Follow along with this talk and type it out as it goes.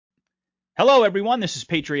Hello, everyone. This is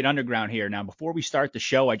Patriot Underground here. Now, before we start the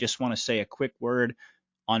show, I just want to say a quick word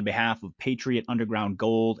on behalf of Patriot Underground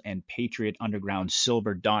Gold and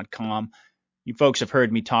PatriotUndergroundSilver.com. You folks have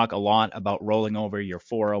heard me talk a lot about rolling over your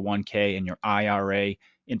 401k and your IRA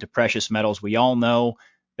into precious metals. We all know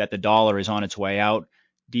that the dollar is on its way out.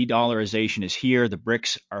 De-dollarization is here. The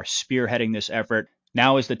BRICS are spearheading this effort.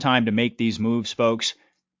 Now is the time to make these moves, folks.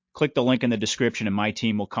 Click the link in the description and my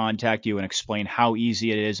team will contact you and explain how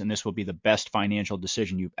easy it is, and this will be the best financial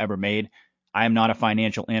decision you've ever made. I am not a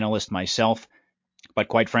financial analyst myself, but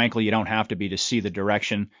quite frankly, you don't have to be to see the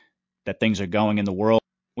direction that things are going in the world.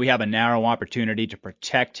 We have a narrow opportunity to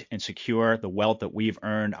protect and secure the wealth that we've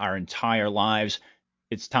earned our entire lives.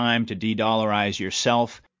 It's time to de-dollarize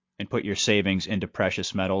yourself and put your savings into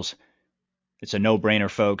precious metals. It's a no-brainer,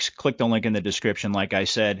 folks. Click the link in the description, like I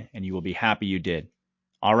said, and you will be happy you did.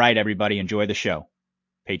 All right, everybody, enjoy the show.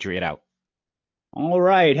 Patriot out. All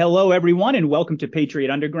right. Hello, everyone, and welcome to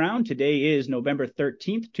Patriot Underground. Today is November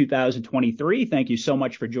 13th, 2023. Thank you so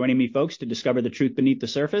much for joining me, folks, to discover the truth beneath the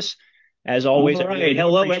surface. As always, All right.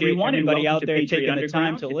 Hello, everyone. Anybody out there taking the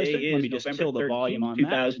time to listen? Let me just kill the volume on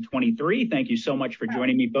 2023. Thank you so much for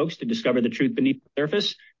joining me, folks, to discover the truth beneath the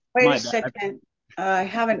surface. Wait a second. I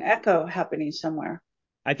have an echo happening somewhere.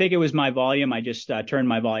 I think it was my volume. I just turned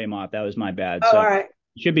my volume off. That was my bad. Oh, all right.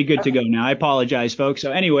 Should be good to go now. I apologize, folks.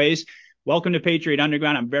 So anyways, welcome to Patriot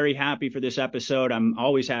Underground. I'm very happy for this episode. I'm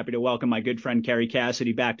always happy to welcome my good friend Kerry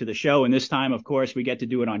Cassidy back to the show. And this time, of course, we get to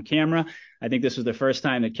do it on camera. I think this is the first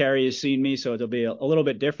time that Kerry has seen me, so it'll be a little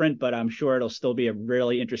bit different, but I'm sure it'll still be a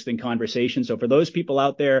really interesting conversation. So for those people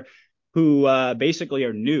out there who basically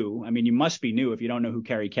are new, I mean, you must be new if you don't know who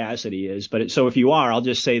Kerry Cassidy is. So if you are, I'll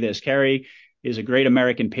just say this. Kerry is a great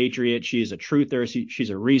American patriot. She is a truther. She's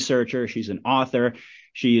a researcher. She's an author.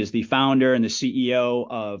 She is the founder and the CEO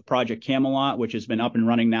of Project Camelot, which has been up and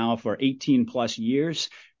running now for 18 plus years.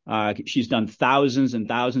 She's done thousands and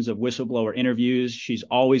thousands of whistleblower interviews. She's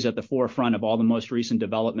always at the forefront of all the most recent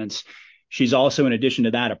developments. She's also, in addition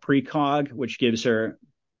to that, a precog, which gives her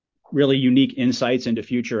really unique insights into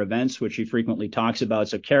future events, which she frequently talks about.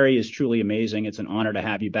 So Kerry is truly amazing. It's an honor to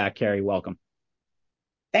have you back, Kerry. Welcome.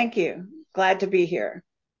 Thank you. Glad to be here.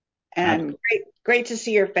 And great to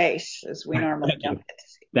see your face, as we normally don't get to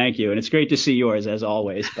see. Thank you. And it's great to see yours, as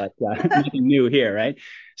always, but nothing new here, right?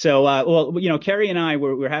 So, well, you know, Kerry and I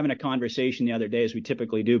were having a conversation the other day, as we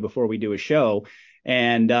typically do before we do a show.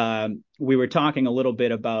 And we were talking a little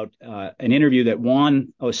bit about an interview that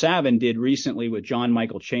Juan O'Savin did recently with John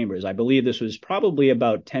Michael Chambers. I believe this was probably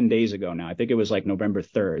about 10 days ago now. I think it was like November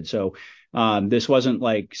 3rd. So this wasn't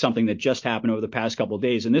like something that just happened over the past couple of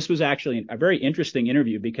days. And this was actually a very interesting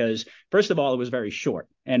interview because, first of all, it was very short.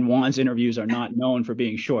 And Juan's interviews are not known for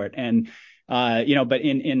being short. And, you know, but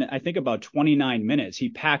in I think about 29 minutes, he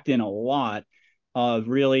packed in a lot of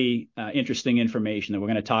really interesting information that we're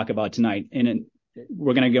going to talk about tonight. And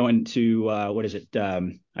we're going to go into, I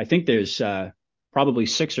think there's probably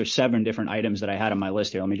 6 or 7 different items that I had on my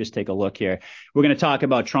list here. Let me just take a look here. We're going to talk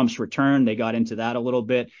about Trump's return. They got into that a little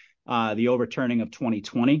bit. The overturning of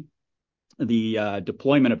 2020, the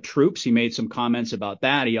deployment of troops. He made some comments about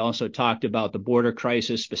that. He also talked about the border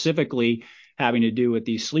crisis, specifically having to do with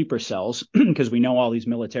these sleeper cells, because we know all these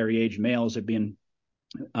military-age males have been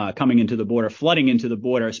coming into the border, flooding into the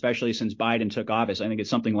border, especially since Biden took office. I think it's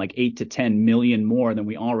something like 8 to 10 million more than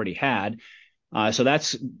we already had. So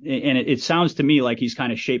that's, and it sounds to me like he's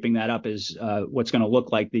kind of shaping that up as what's going to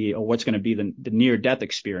look like or what's going to be the near death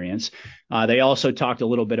experience. They also talked a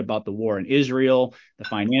little bit about the war in Israel, the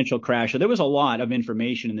financial crash. So there was a lot of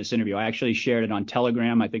information in this interview. I actually shared it on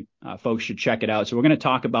Telegram. I think folks should check it out. So we're going to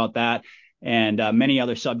talk about that and many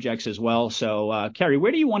other subjects as well. So, Kerry,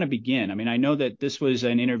 where do you want to begin? I mean, I know that this was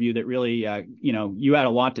an interview that really, you know, you had a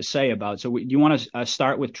lot to say about. So do you want to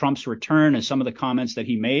start with Trump's return and some of the comments that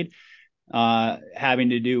he made having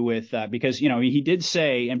to do with, because, you know, he did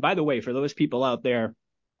say, and by the way, for those people out there,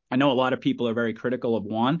 I know a lot of people are very critical of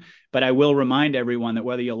Juan, but I will remind everyone that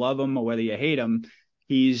whether you love him or whether you hate him,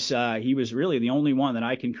 he was really the only one that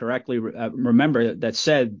I can correctly remember that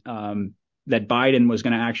said that Biden was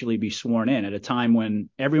going to actually be sworn in at a time when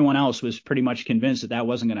everyone else was pretty much convinced that that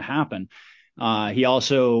wasn't going to happen. He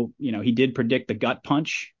also, you know, he did predict the gut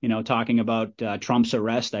punch, you know, talking about Trump's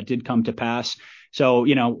arrest. That did come to pass. So,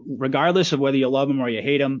 you know, regardless of whether you love him or you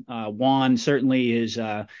hate him, Juan certainly is,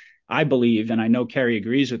 I believe, and I know Kerry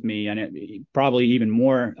agrees with me, and it probably even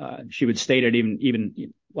more, she would state it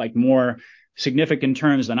even like more significant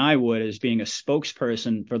terms than I would, as being a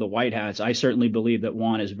spokesperson for the White Hats. I certainly believe that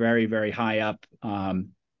Juan is very, very high up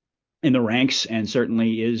in the ranks, and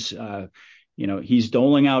certainly is, you he's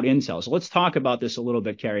doling out intel. So let's talk about this a little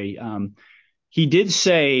bit, Kerry. He did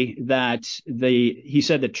say that he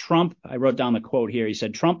said that Trump, I wrote down the quote here. He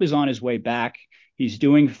said, Trump is on his way back. He's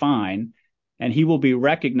doing fine, and he will be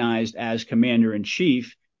recognized as commander in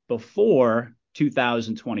chief before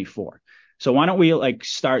 2024. So why don't we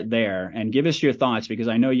start there and give us your thoughts, because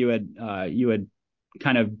I know you had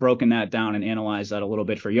kind of broken that down and analyzed that a little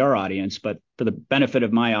bit for your audience, but for the benefit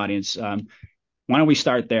of my audience, why don't we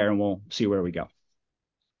start there and we'll see where we go.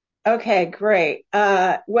 Okay, great.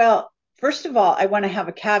 Well, first of all, I want to have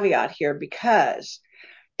a caveat here, because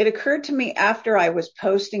it occurred to me after I was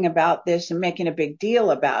posting about this and making a big deal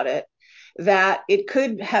about it, that it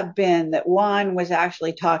could have been that Juan was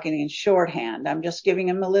actually talking in shorthand. I'm just giving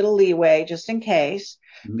him a little leeway just in case,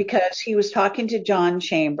 because he was talking to John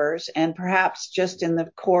Chambers, and perhaps just in the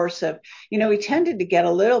course of, he tended to get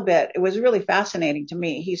a little bit, it was really fascinating to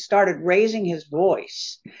me. He started raising his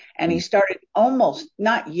voice, and he started almost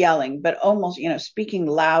not yelling, but almost, speaking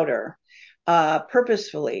louder,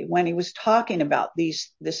 purposefully, when he was talking about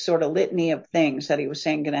this sort of litany of things that he was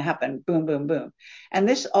saying going to happen, boom, boom, boom. And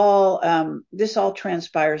this all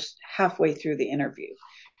transpires halfway through the interview.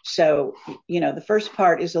 So, the first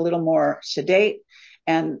part is a little more sedate,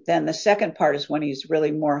 and then the second part is when he's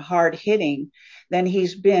really more hard hitting than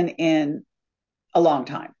he's been in a long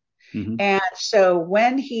time. And so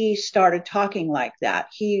when he started talking like that,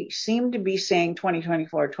 he seemed to be saying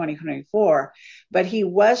 2024, 2024, but he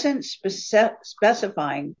wasn't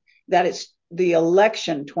specifying that it's the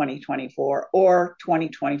election 2024 or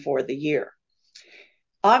 2024, the year.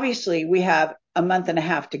 Obviously, we have a month and a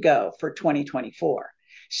half to go for 2024.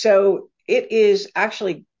 So it is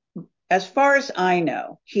actually, as far as I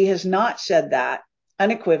know, he has not said that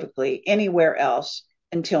unequivocally anywhere else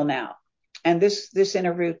until now. And this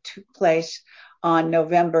interview took place on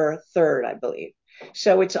November 3rd, I believe.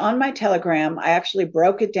 So it's on my Telegram. I actually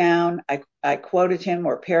broke it down. I quoted him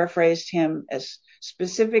or paraphrased him as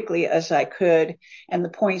specifically as I could, and the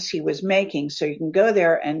points he was making. So you can go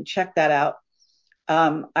there and check that out.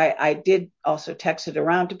 I did also text it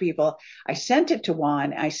around to people. I sent it to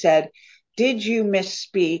Juan. I said, did you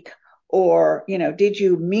misspeak, or, did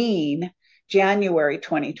you mean January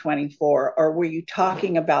 2024, or were you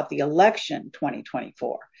talking about the election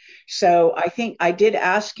 2024? So I think I did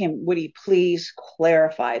ask him, would he please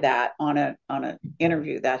clarify that on an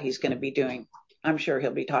interview that he's going to be doing. I'm sure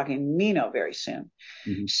he'll be talking to Nino very soon.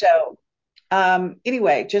 So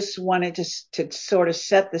anyway, just wanted to sort of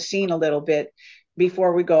set the scene a little bit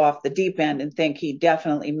before we go off the deep end and think he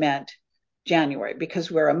definitely meant January,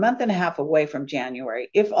 because we're a month and a half away from January.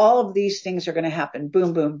 If all of these things are going to happen,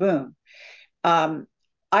 boom, boom, boom,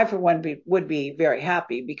 I, for one, would be very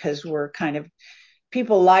happy, because we're kind of,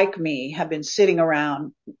 people like me have been sitting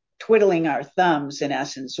around twiddling our thumbs, in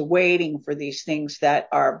essence, waiting for these things that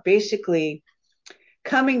are basically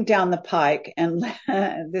coming down the pike. And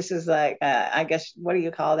this is like, I guess, what do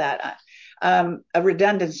you call that? A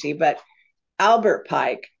redundancy, but Albert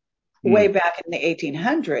Pike, way back in the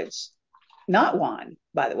 1800s, not Juan,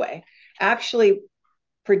 by the way, actually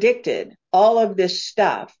predicted all of this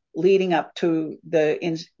stuff leading up to the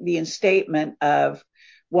instatement of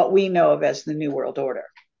what we know of as the New World Order.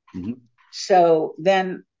 So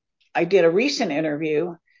then I did a recent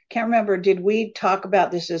interview. Can't remember, did we talk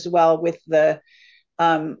about this as well with the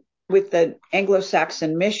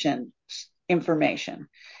Anglo-Saxon mission information?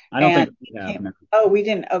 I don't think we have. No. Oh, we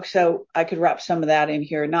didn't. Oh, so I could wrap some of that in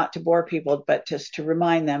here, not to bore people, but just to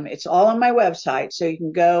remind them. It's all on my website, so you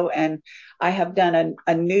can go, and I have done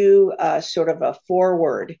a new sort of a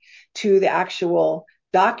forward to the actual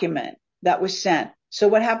document that was sent. So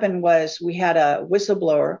what happened was, we had a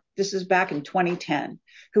whistleblower, this is back in 2010,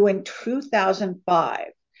 who in 2005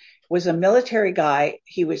 was a military guy.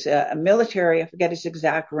 He was a military, I forget his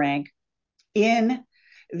exact rank, in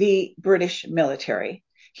the British military.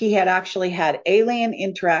 He had actually had alien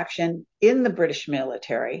interaction in the British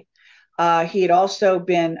military. He had also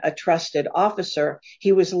been a trusted officer.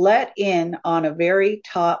 He was let in on a very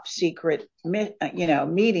top secret,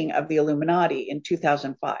 meeting of the Illuminati in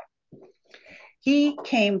 2005. He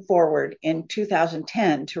came forward in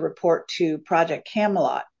 2010 to report to Project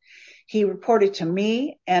Camelot. He reported to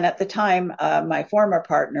me, and at the time, my former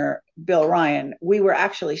partner, Bill Ryan, we were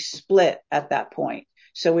actually split at that point.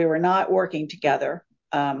 So we were not working together.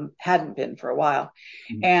 Hadn't been for a while.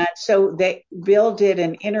 And so Bill did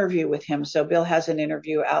an interview with him. So Bill has an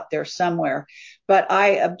interview out there somewhere but I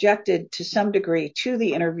objected to some degree to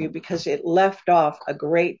the interview because it left off a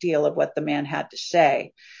great deal of what the man had to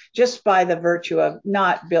say, just by the virtue of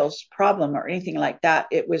not Bill's problem or anything like that.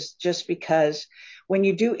 It was just because when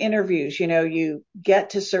you do interviews, you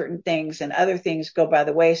get to certain things and other things go by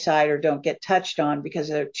the wayside or don't get touched on because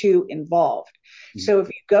they're too involved. Mm-hmm. So if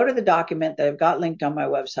you go to the document that I've got linked on my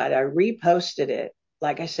website, I reposted it,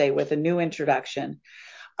 like I say, with a new introduction,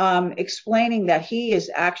 explaining that he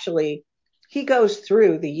goes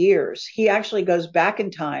through the years. He actually goes back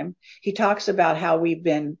in time. He talks about how we've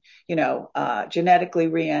been, genetically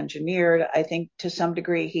re-engineered. I think to some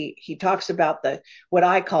degree, he talks about what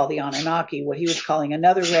I call the Anunnaki, what he was calling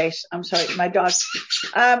another race. I'm sorry, my dog.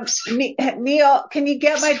 Neil, can you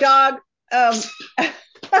get my dog?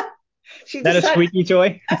 Is that a squeaky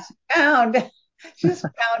toy? She just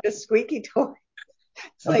found a squeaky toy.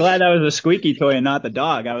 I'm glad that was a squeaky toy and not the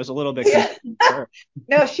dog. I was a little bit confused.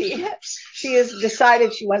 No, she has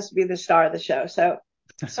decided she wants to be the star of the show. So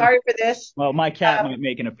sorry for this. Well, my cat might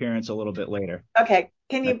make an appearance a little bit later. Okay.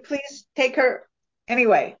 Can you please take her?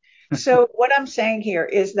 Anyway, so what I'm saying here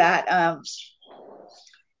is that,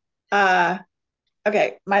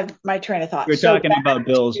 okay, my train of thought. You're talking about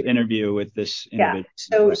Bill's interview with this individual.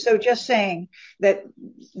 Yeah. So just saying that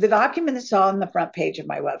the document is on the front page of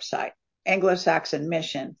my website, Anglo-Saxon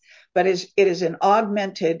Mission, but it is an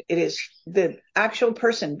augmented, it is the actual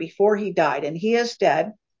person before he died, and he is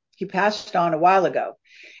dead. He passed on a while ago.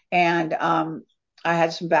 And I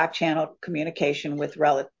had some back channel communication with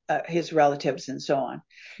his relatives and so on.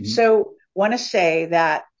 Mm-hmm. So want to say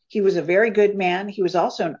that he was a very good man. He was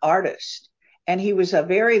also an artist, and he was a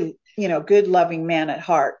very, good, loving man at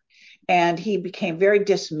heart. And he became very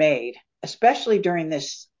dismayed, especially during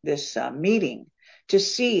this meeting, to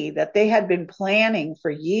see that they had been planning for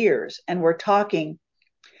years and were talking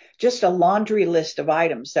just a laundry list of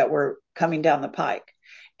items that were coming down the pike.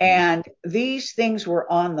 And these things were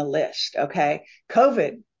on the list. Okay.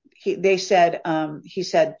 COVID, he said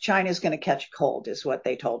China's going to catch a cold is what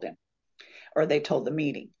they told him, or they told the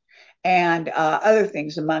meeting, and other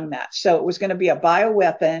things among that. So it was going to be a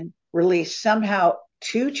bioweapon released somehow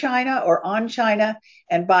to China or on China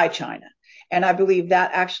and by China. And I believe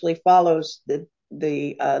that actually follows the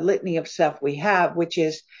litany of stuff we have, which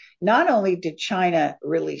is not only did China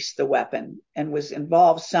release the weapon and was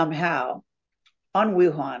involved somehow on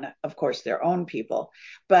Wuhan, of course, their own people,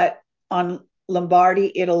 but on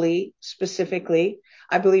Lombardy, Italy specifically.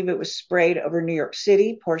 I believe it was sprayed over New York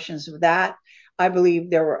City, portions of that. I believe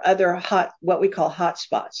there were other what we call hot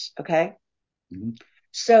spots. Okay. Mm-hmm.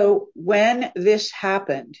 So when this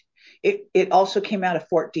happened, it also came out of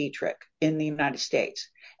Fort Detrick in the United States,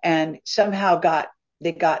 and somehow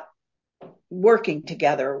they got working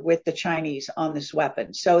together with the Chinese on this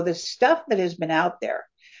weapon. So the stuff that has been out there,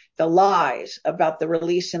 the lies about the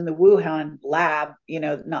release in the Wuhan lab,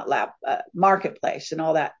 marketplace and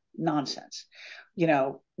all that nonsense,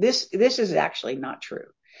 this is actually not true.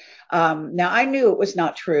 Now, I knew it was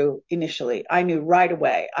not true initially. I knew right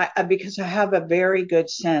away because I have a very good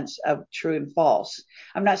sense of true and false.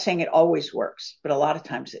 I'm not saying it always works, but a lot of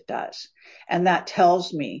times it does. And that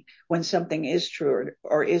tells me when something is true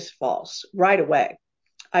or is false right away.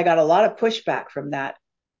 I got a lot of pushback from that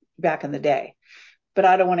back in the day, but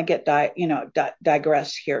I don't want to get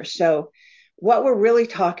digress here. So what we're really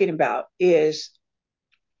talking about is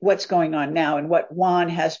what's going on now and what Juan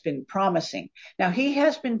has been promising. Now, he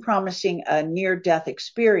has been promising a near-death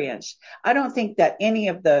experience. I don't think that any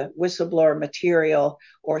of the whistleblower material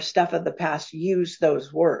or stuff of the past used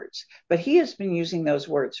those words, but he has been using those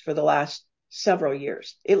words for the last several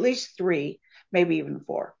years, at least 3, maybe even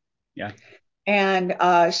 4. Yeah. And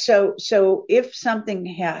so if something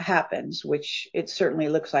happens, which it certainly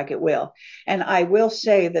looks like it will, and I will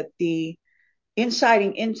say that the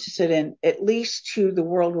inciting incident, at least to the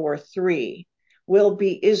World War III, will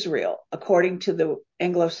be Israel, according to the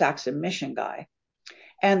Anglo-Saxon Mission guy,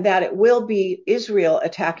 and that it will be Israel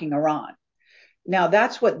attacking Iran. Now,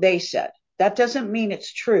 that's what they said. That doesn't mean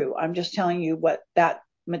it's true. I'm just telling you what that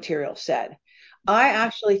material said. I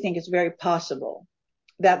actually think it's very possible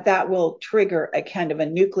that will trigger a kind of a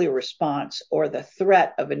nuclear response or the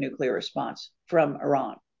threat of a nuclear response from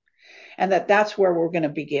Iran. And that's where we're going to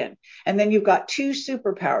begin. And then you've got 2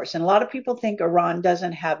 superpowers. And a lot of people think Iran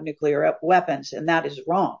doesn't have nuclear weapons, and that is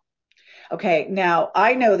wrong. Okay, now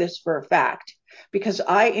I know this for a fact because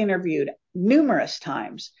I interviewed numerous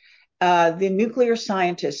times the nuclear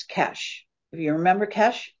scientist Kesh. Do you remember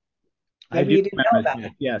Kesh? Maybe you didn't know about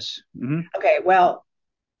it. Yes. Mm-hmm. Okay, well,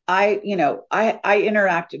 I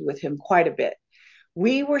interacted with him quite a bit.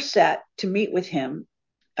 We were set to meet with him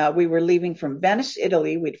We were leaving from Venice,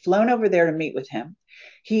 Italy. We'd flown over there to meet with him.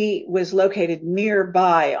 He was located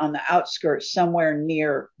nearby on the outskirts, somewhere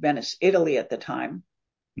near Venice, Italy at the time.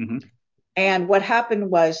 Mm-hmm. And what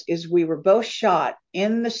happened is we were both shot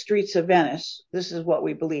in the streets of Venice. This is what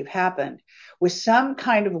we believe happened, with some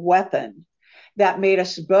kind of weapon that made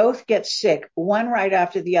us both get sick, one right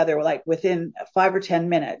after the other, like within 5 or 10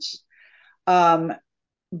 minutes.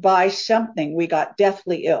 By something, we got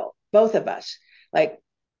deathly ill, both of us. Like,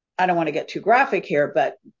 I don't want to get too graphic here,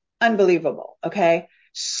 but unbelievable. Okay.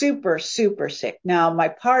 Super, super sick. Now,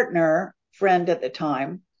 my friend at the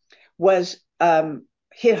time, was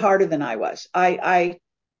hit harder than I was. I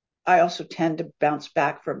also tend to bounce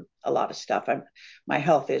back from a lot of stuff. My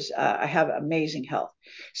health is, I have amazing health.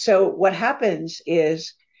 So what happens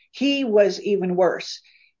is he was even worse.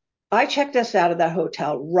 I checked us out of that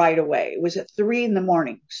hotel right away. It was at 3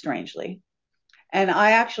 a.m, strangely. And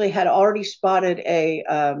I actually had already spotted a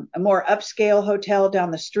more upscale hotel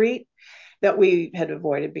down the street that we had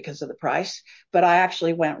avoided because of the price. But I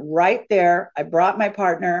actually went right there. I brought my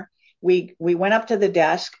partner. We went up to the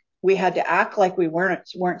desk. We had to act like we weren't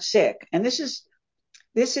sick. And this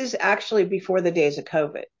is actually before the days of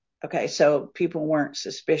COVID. Okay, so people weren't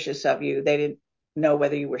suspicious of you. They didn't know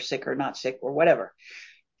whether you were sick or not sick or whatever,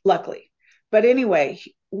 luckily. But anyway,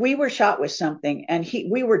 we were shot with something, and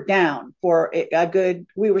we were down for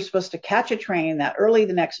we were supposed to catch a train that early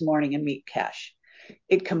the next morning and meet Cash.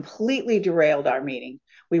 It completely derailed our meeting.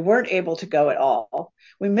 We weren't able to go at all.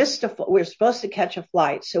 We were supposed to catch a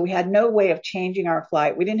flight, so we had no way of changing our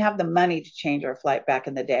flight. We didn't have the money to change our flight back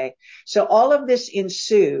in the day. So all of this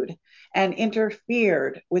ensued and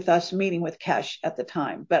interfered with us meeting with Kesh at the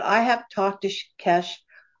time. But I have talked to Kesh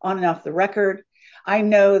on and off the record. I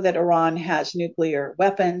know that Iran has nuclear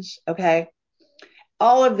weapons. Okay.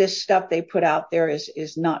 All of this stuff they put out there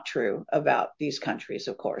is not true about these countries,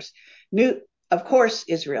 of course. Of course,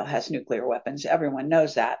 Israel has nuclear weapons. Everyone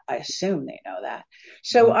knows that. I assume they know that.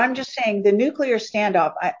 So I'm just saying the nuclear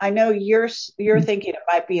standoff, I know you're thinking it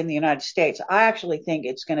might be in the United States. I actually think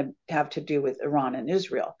it's going to have to do with Iran and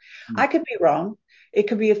Israel. I could be wrong. It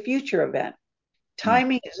could be a future event.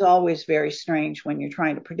 Timing is always very strange when you're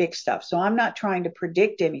trying to predict stuff. So I'm not trying to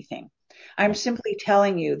predict anything. I'm simply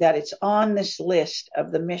telling you that it's on this list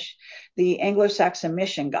of the Anglo-Saxon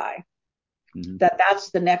mission guy. Mm-hmm.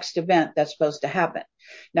 That's the next event that's supposed to happen.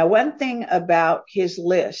 Now, one thing about his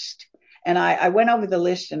list, and I went over the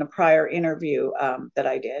list in a prior interview that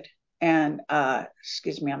I did, and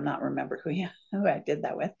excuse me, I'm not remember who I did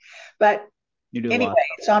that with, but anyway,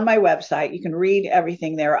 it's on my website. You can read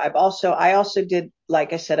everything there. I also did,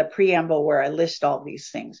 like I said, a preamble where I list all these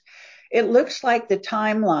things. It looks like the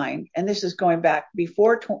timeline, and this is going back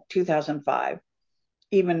before 2005,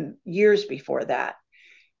 even years before that,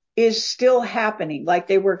 is still happening. Like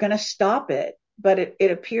they were going to stop it, but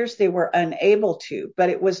it appears they were unable to. But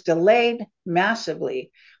it was delayed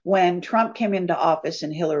massively when Trump came into office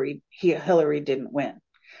and Hillary didn't win.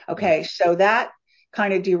 Okay, so that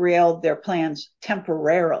kind of derailed their plans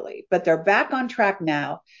temporarily, but they're back on track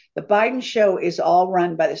now. The Biden show is all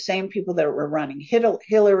run by the same people that were running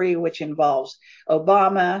Hillary, which involves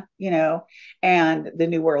Obama, and the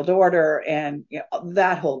New World Order and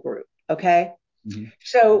that whole group. Okay. Mm-hmm.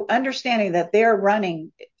 So understanding that they're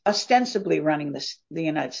ostensibly running the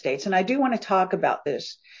United States. And I do want to talk about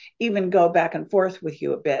this, even go back and forth with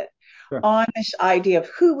you a bit on this idea of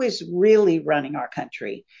who is really running our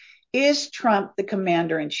country. Is Trump the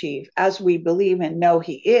commander in chief, as we believe and know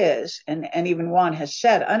he is? And even Juan has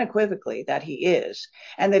said unequivocally that he is,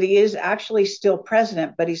 and that he is actually still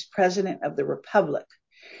president, but he's president of the republic.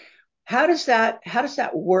 How does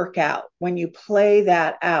that work out when you play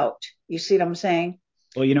that out? You see what I'm saying?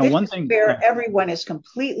 Well, one thing where everyone is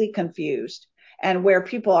completely confused, and where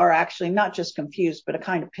people are actually not just confused, but are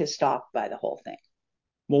kind of pissed off by the whole thing.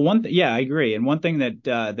 Well, I agree. And one thing that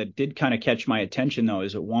did kind of catch my attention, though,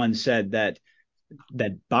 is that Juan said that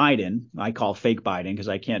Biden, I call fake Biden because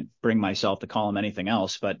I can't bring myself to call him anything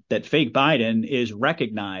else, but that fake Biden is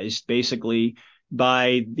recognized basically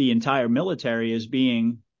by the entire military as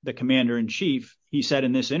being the commander in chief. He said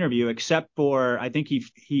in this interview, except for, I think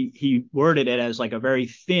he worded it as like a very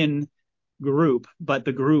thin group, but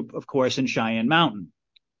the group, of course, in Cheyenne Mountain.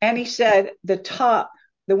 And he said the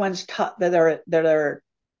ones that are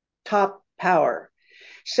top power.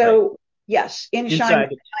 So right. Yes, in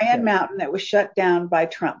Cheyenne Mountain that was shut down by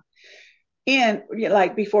Trump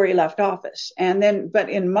before he left office. And then, but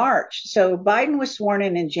in March, so Biden was sworn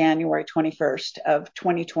in January 21st of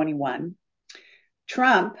 2021.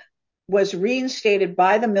 Trump was reinstated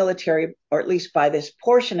by the military, or at least by this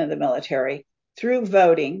portion of the military, through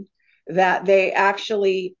voting. that they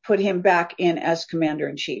actually put him back in as commander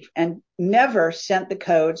in chief and never sent the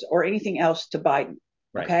codes or anything else to Biden.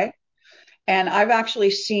 Right. Okay. And I've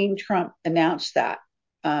actually seen Trump announce that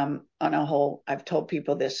on a whole. I've told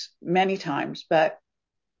people this many times, but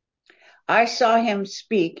I saw him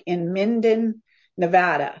speak in Minden,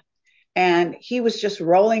 Nevada, and he was just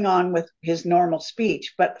rolling on with his normal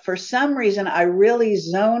speech. But for some reason, I really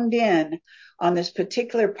zoned in on this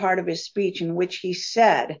particular part of his speech in which he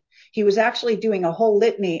said he was actually doing a whole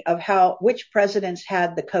litany of which presidents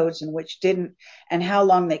had the codes and which didn't, and how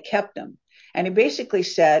long they kept them. And he basically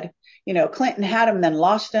said, Clinton had them, then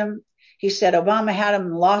lost them. He said Obama had them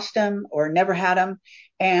and lost them, or never had them.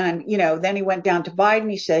 And, then he went down to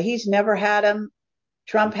Biden. He said he's never had them.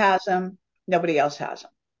 Trump has them. Nobody else has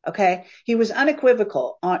them. Okay. He was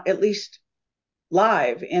unequivocal, at least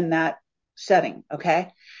live in that setting. Okay.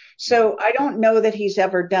 So I don't know that he's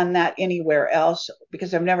ever done that anywhere else,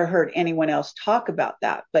 because I've never heard anyone else talk about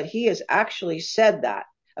that, but he has actually said that,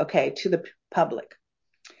 okay, to the public.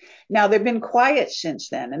 Now, they've been quiet since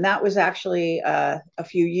then, and that was actually a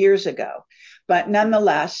few years ago. But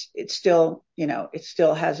nonetheless, it still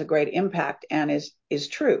has a great impact and is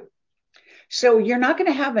true. So you're not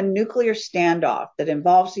going to have a nuclear standoff that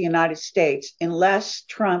involves the United States unless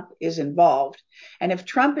Trump is involved. And if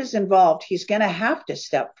Trump is involved, he's going to have to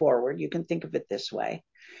step forward. You can think of it this way: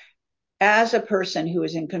 as a person who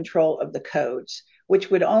is in control of the codes,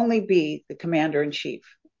 which would only be the commander in chief.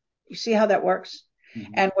 You see how that works?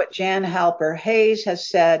 Mm-hmm. And what Jan Halper Hayes has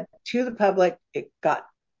said to the public, it got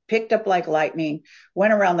picked up like lightning,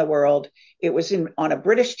 went around the world. It was on a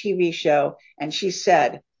British TV show. And she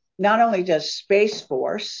said, not only does Space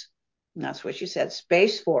Force, and that's what she said,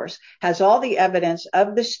 Space Force has all the evidence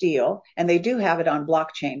of the steal, and they do have it on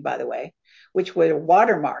blockchain, by the way, which would have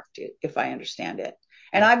watermarked it, if I understand it.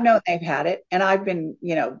 And I've known they've had it, and I've been,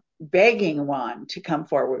 begging Juan to come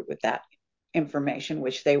forward with that information,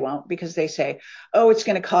 which they won't, because they say, oh, it's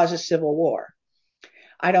going to cause a civil war.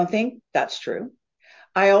 I don't think that's true.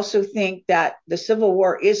 I also think that the civil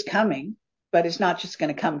war is coming, but it's not just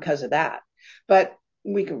going to come because of that. But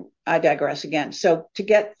I digress again. So to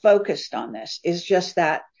get focused on this is just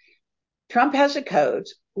that Trump has the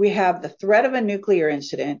codes. We have the threat of a nuclear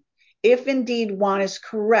incident. If indeed Juan is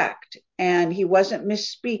correct and he wasn't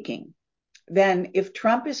misspeaking, then if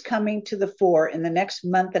Trump is coming to the fore in the next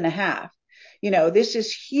month and a half, this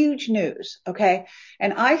is huge news. Okay.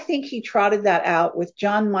 And I think he trotted that out with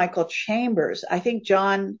John Michael Chambers. I think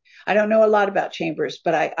John, I don't know a lot about Chambers,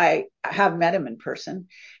 but I have met him in person.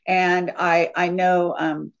 And I know,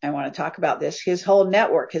 I want to talk about this. His whole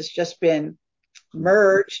network has just been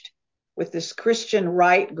merged with this Christian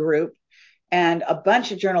right group, and a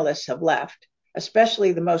bunch of journalists have left,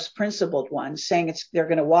 especially the most principled ones, saying they're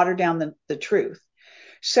going to water down the truth.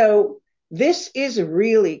 So this is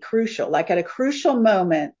really crucial. Like at a crucial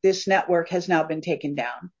moment, this network has now been taken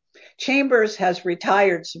down. Chambers has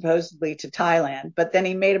retired supposedly to Thailand, but then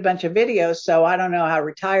he made a bunch of videos, so I don't know how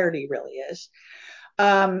retired he really is.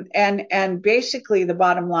 And basically the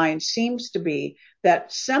bottom line seems to be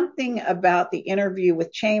that something about the interview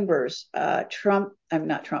with Chambers, Juan,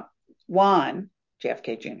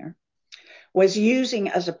 JFK Jr., was using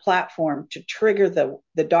as a platform to trigger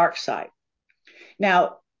the dark side.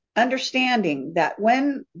 Now, understanding that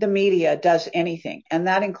when the media does anything, and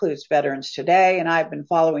that includes Veterans Today, and I've been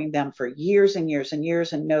following them for years and years and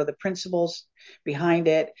years and know the principles behind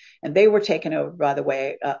it, and they were taken over, by the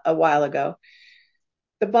way, a while ago.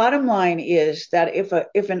 The bottom line is that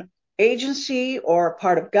if an agency or a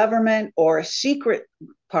part of government or a secret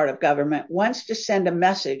part of government wants to send a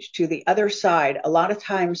message to the other side, a lot of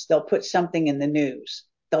times they'll put something in the news.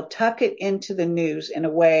 They'll tuck it into the news in a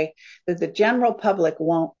way that the general public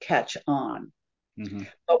won't catch on. Mm-hmm.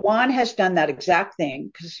 But Juan has done that exact thing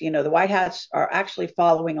because, the White Hats are actually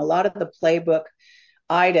following a lot of the playbook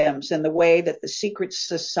items and the way that the secret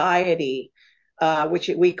society, which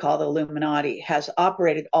we call the Illuminati, has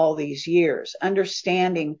operated all these years,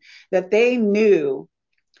 understanding that they knew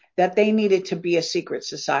that they needed to be a secret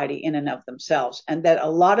society in and of themselves, and that a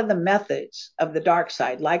lot of the methods of the dark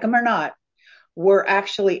side, like them or not, were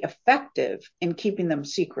actually effective in keeping them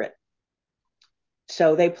secret.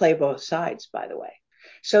 So they play both sides, by the way.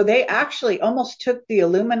 So they actually almost took the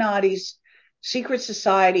Illuminati's secret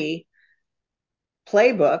society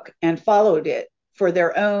playbook and followed it for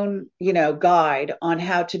their own, guide on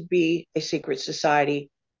how to be a secret society,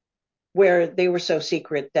 where they were so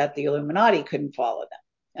secret that the Illuminati couldn't follow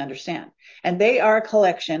them. Understand? And they are a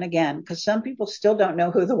collection, again, because some people still don't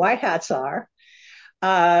know who the White Hats are,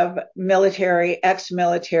 of military,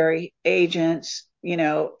 ex-military agents,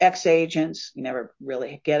 ex-agents. You never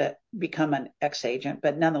really become an ex-agent,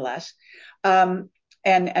 but nonetheless, and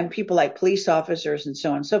people like police officers and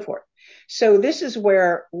so on and so forth. So this is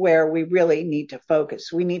where we really need to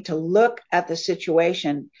focus. We need to look at the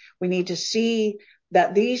situation. We need to see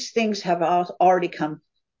that these things have already come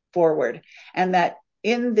forward, and that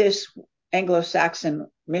in this Anglo-Saxon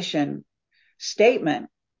mission statement,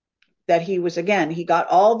 that he got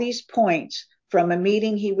all these points from a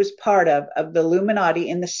meeting he was part of the Illuminati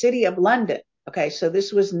in the city of London. Okay, so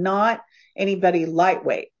this was not anybody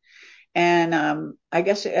lightweight. And I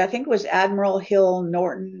think it was Admiral Hill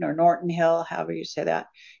Norton, or Norton Hill, however you say that,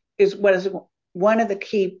 is one of the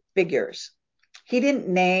key figures. He didn't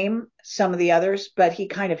name some of the others, but he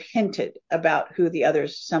kind of hinted about who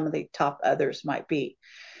some of the top others might be.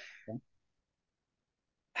 Okay.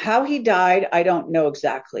 How he died, I don't know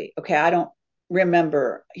exactly. Okay, I don't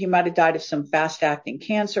remember. He might have died of some fast-acting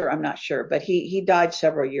cancer. I'm not sure, but he died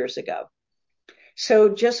several years ago. So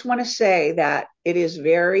just want to say that it is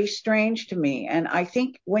very strange to me. And I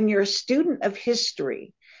think when you're a student of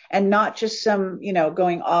history and not just some,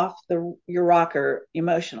 going off your rocker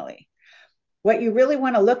emotionally, what you really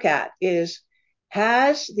want to look at is,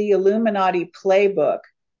 has the Illuminati playbook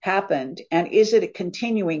happened, and is it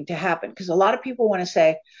continuing to happen? Because a lot of people want to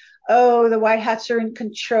say, oh, the White Hats are in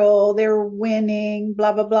control, they're winning,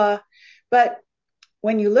 blah, blah, blah. But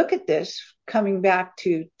when you look at this coming back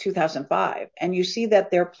to 2005, and you see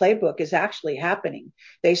that their playbook is actually happening,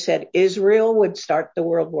 they said Israel would start the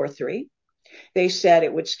World War III. They said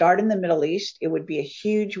it would start in the Middle East. It would be a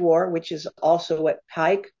huge war, which is also what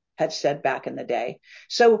Pike had said back in the day.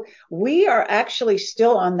 So we are actually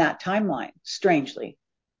still on that timeline, strangely.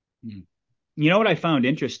 You know what I found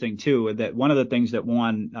interesting, too, that one of the things that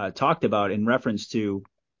Juan talked about in reference to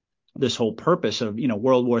this whole purpose of,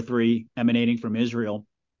 World War III emanating from Israel,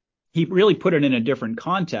 he really put it in a different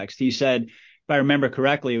context. He said, if I remember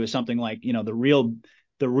correctly, it was something like, the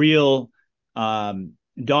real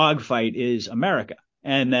dogfight is America.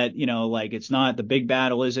 And that, it's not, the big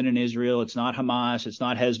battle isn't in Israel. It's not Hamas. It's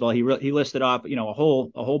not Hezbollah. He listed off, a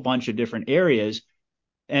whole bunch of different areas.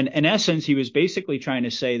 And in essence, he was basically trying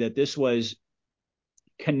to say that this was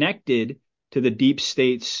connected to the deep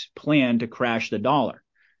state's plan to crash the dollar.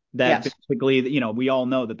 That yes. Basically, we all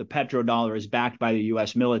know that the petrodollar is backed by the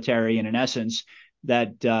U.S. military, and in essence,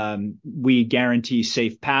 that we guarantee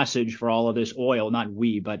safe passage for all of this oil. Not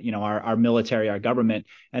we, but our military, our government,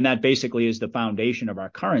 and that basically is the foundation of our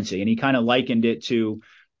currency. And he kind of likened it to,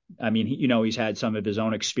 he's had some of his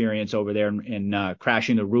own experience over there in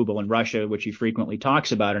crashing the ruble in Russia, which he frequently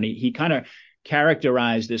talks about, and he kind of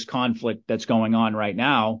characterized this conflict that's going on right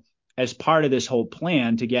now as part of this whole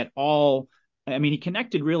plan to get he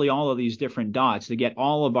connected really all of these different dots to get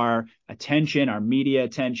all of our attention, our media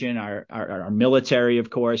attention, our military, of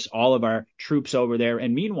course, all of our troops over there.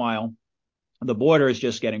 And meanwhile, the border is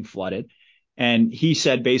just getting flooded. And he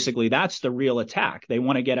said, basically, that's the real attack. They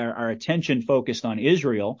want to get our attention focused on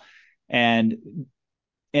Israel. And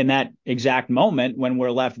in that exact moment, when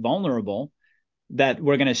we're left vulnerable, that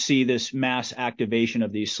we're going to see this mass activation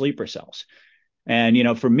of these sleeper cells. And,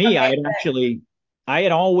 for me, I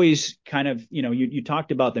had always kind of, you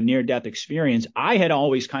talked about the near-death experience. I had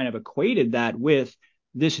always kind of equated that with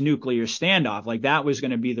this nuclear standoff. Like that was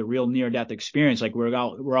going to be the real near-death experience. Like we're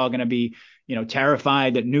all going to be,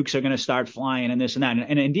 terrified that nukes are going to start flying and this and that.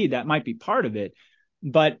 And indeed, that might be part of it.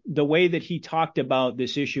 But the way that he talked about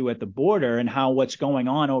this issue at the border and how what's going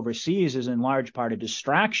on overseas is in large part a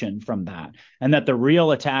distraction from that, and that the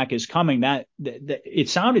real attack is coming, that it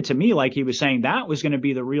sounded to me like he was saying that was going to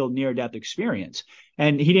be the real near-death experience.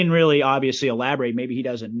 And he didn't really obviously elaborate. Maybe he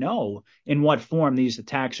doesn't know in what form these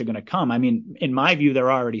attacks are going to come. In my view,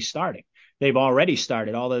 they're already starting. They've already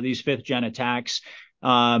started all of these fifth-gen attacks.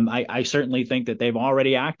 I certainly think that they've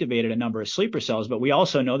already activated a number of sleeper cells, but we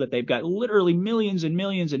also know that they've got literally millions and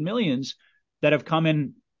millions and millions that have come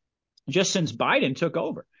in just since Biden took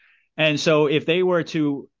over. And so if they were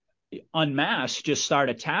to en masse just start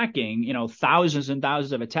attacking, thousands and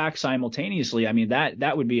thousands of attacks simultaneously,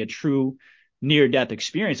 that would be a true near-death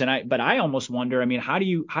experience. But I almost wonder, how do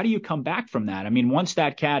you come back from that? Once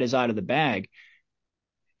that cat is out of the bag,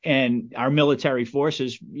 and our military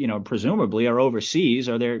forces, presumably are overseas,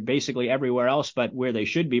 or they're basically everywhere else but where they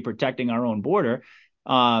should be, protecting our own border.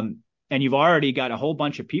 And you've already got a whole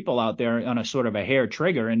bunch of people out there on a sort of a hair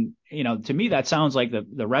trigger. And, to me, that sounds like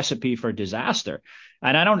the recipe for disaster.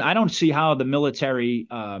 And I don't see how the military,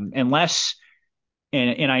 unless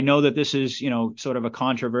and I know that this is, sort of a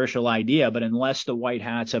controversial idea, but unless the white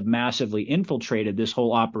hats have massively infiltrated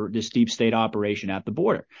this deep state operation at the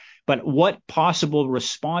border. But what possible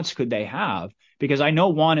response could they have? Because I know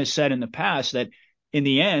Juan has said in the past that in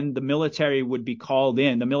the end, the military would be called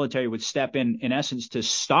in. The military would step in essence, to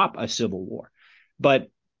stop a civil war. But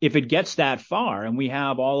if it gets that far and we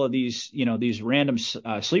have all of these random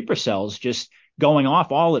sleeper cells just going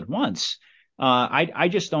off all at once, I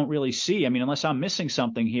just don't really see, unless I'm missing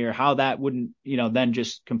something here, how that wouldn't, then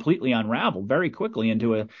just completely unravel very quickly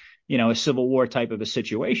into a civil war type of a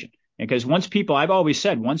situation. Because I've always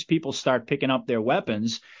said, once people start picking up their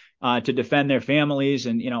weapons to defend their families,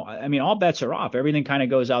 and, all bets are off. Everything kind of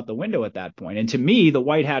goes out the window at that point. And to me, the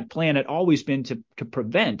white hat plan had always been to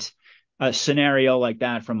prevent a scenario like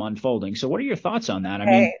that from unfolding. So what are your thoughts on that?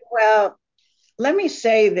 Okay, well, let me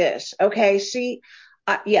say this. Okay, see,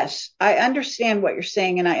 yes, I understand what you're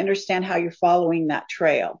saying, and I understand how you're following that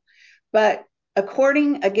trail. But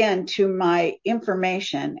according, again, to my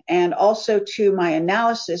information and also to my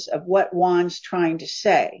analysis of what Juan's trying to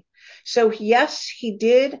say. So, yes, he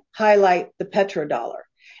did highlight the petrodollar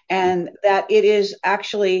and that it is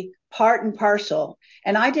actually part and parcel.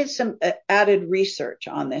 And I did some added research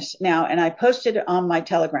on this now, and I posted it on my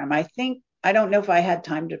Telegram. I don't know if I had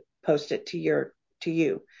time to post it to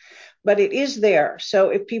you, but it is there. So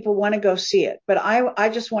if people want to go see it, but I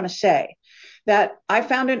just want to say that I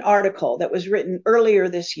found an article that was written earlier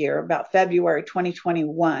this year, about February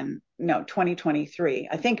 2023.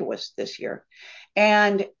 I think it was this year.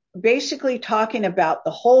 And basically talking about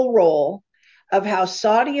the whole role of how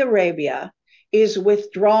Saudi Arabia is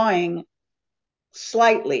withdrawing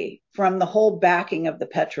slightly from the whole backing of the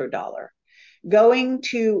petrodollar, going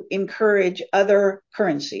to encourage other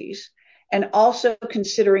currencies, and also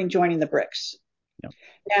considering joining the BRICS. Yep.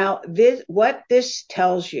 Now, what this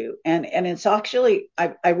tells you, and it's actually,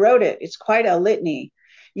 I wrote it, it's quite a litany.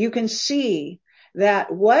 You can see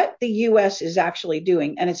that what the U.S. is actually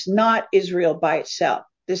doing, and it's not Israel by itself.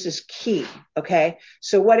 This is key, okay?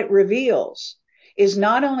 So what it reveals is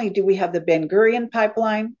not only do we have the Ben Gurion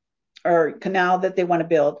pipeline or canal that they want to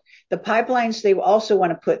build, the pipelines they also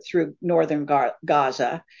want to put through northern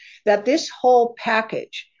Gaza, that this whole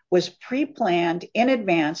package was pre-planned in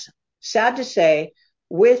advance, sad to say,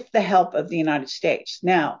 with the help of the United States.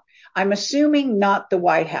 Now, I'm assuming not the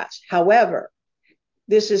white hats. However,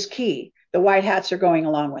 this is key. The white hats are going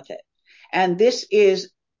along with it. And this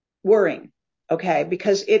is worrying, okay,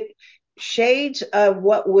 because it shades of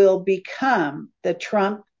what will become the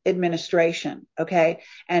Trump administration, okay,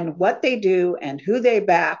 and what they do and who they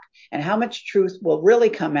back and how much truth will really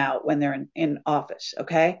come out when they're in office,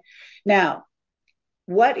 okay? Now,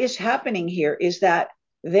 what is happening here is that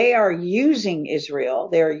they are using Israel,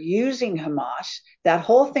 they're using Hamas. That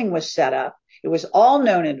whole thing was set up. It was all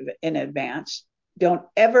known in advance. Don't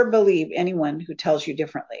ever believe anyone who tells you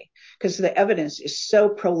differently, because the evidence is so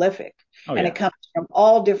prolific and it comes from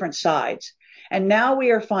all different sides. And now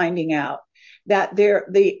we are finding out that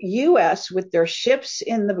the U.S. with their ships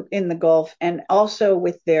in the Gulf, and also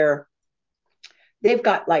with they've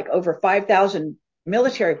got like over 5,000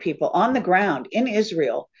 military people on the ground in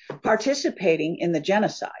Israel participating in the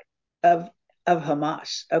genocide of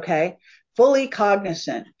Hamas, okay? Fully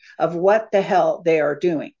cognizant of what the hell they are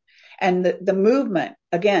doing. And the movement,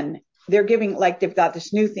 again, they're giving, like, they've got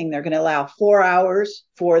this new thing. They're going to allow 4 hours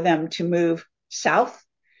for them to move south.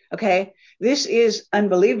 Okay. This is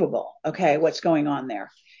unbelievable. Okay. What's going on there?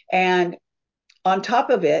 And on top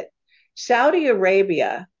of it, Saudi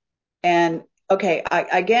Arabia, and okay,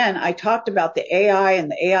 I talked about the AI and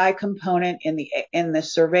the AI component in the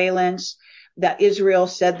surveillance, that Israel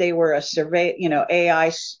said they were a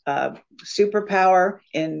AI superpower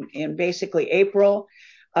in basically April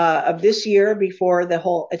of this year, before the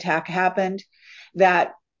whole attack happened,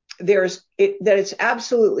 that it's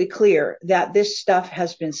absolutely clear that this stuff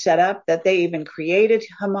has been set up, that they even created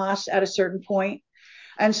Hamas at a certain point.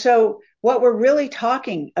 And so what we're really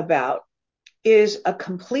talking about is a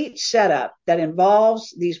complete setup that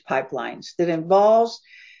involves these pipelines, that involves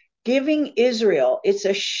giving Israel, it's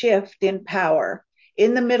a shift in power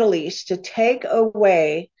in the Middle East to take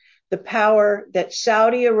away the power that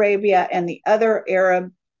Saudi Arabia and the other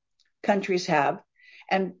Arab countries have,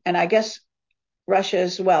 and I guess Russia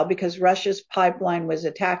as well, because Russia's pipeline was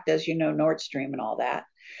attacked, as you know, Nord Stream and all that.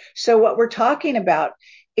 So what we're talking about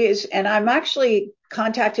is, and I'm actually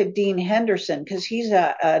contacted Dean Henderson, because he's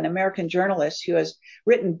an American journalist who has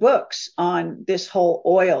written books on this whole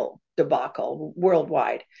oil debacle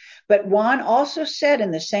worldwide. But Juan also said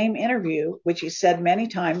in the same interview, which he said many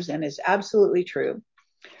times and is absolutely true,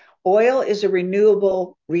 Oil is a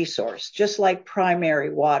renewable resource, just like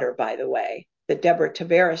primary water, by the way, that Deborah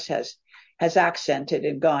Tavares has accented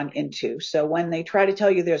and gone into. So when they try to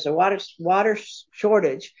tell you there's a water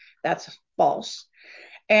shortage, that's false.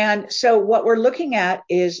 And so what we're looking at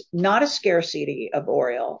is not a scarcity of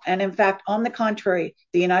oil. And in fact, on the contrary,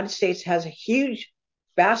 the United States has a huge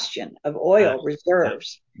bastion of oil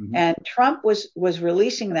reserves. Mm-hmm. And Trump was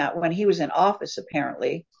releasing that when he was in office,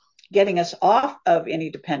 apparently, getting us off of any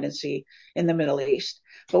dependency in the Middle East.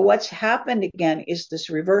 But what's happened again is this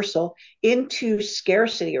reversal into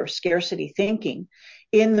scarcity or scarcity thinking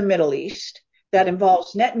in the Middle East that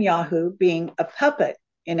involves Netanyahu being a puppet,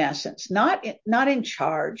 in essence, not in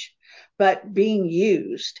charge, but being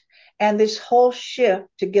used. And this whole shift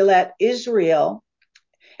to let Israel,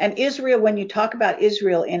 and Israel, when you talk about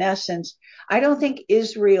Israel, in essence, I don't think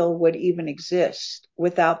Israel would even exist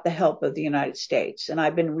without the help of the United States. And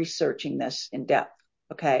I've been researching this in depth.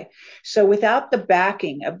 Okay. So without the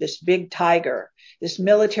backing of this big tiger, this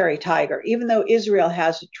military tiger, even though Israel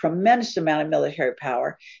has a tremendous amount of military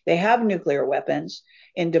power, they have nuclear weapons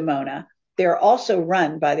in Dimona. They're also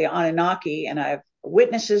run by the Anunnaki, and I have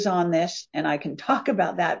witnesses on this, and I can talk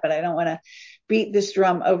about that, but I don't want to beat this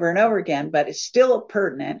drum over and over again, but it's still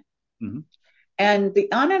pertinent. Mm-hmm. And the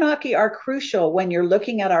Anunnaki are crucial when you're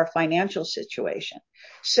looking at our financial situation.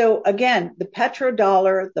 So again, the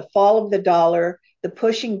petrodollar, the fall of the dollar, the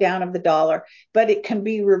pushing down of the dollar, but it can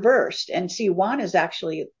be reversed. And see, Juan is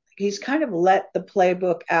actually, he's kind of let the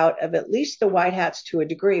playbook out of at least the white hats to a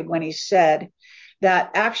degree when he said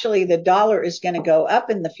that actually the dollar is going to go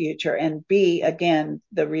up in the future and be, again,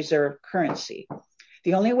 the reserve currency.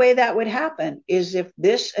 The only way that would happen is if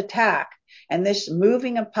this attack and this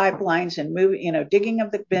moving of pipelines and digging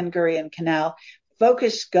of the Ben Gurion Canal,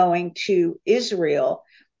 focus going to Israel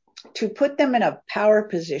to put them in a power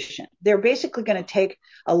position. They're basically going to take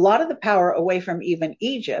a lot of the power away from even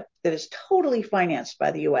Egypt, that is totally financed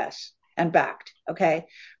by the U.S. and backed. Okay.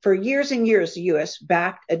 For years and years, the U.S.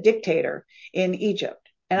 backed a dictator in Egypt.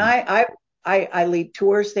 And I lead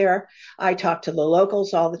tours there. I talk to the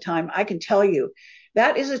locals all the time. I can tell you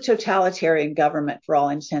that is a totalitarian government for all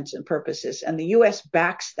intents and purposes. And the U.S.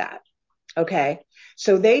 backs that. Okay.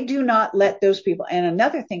 So they do not let those people. And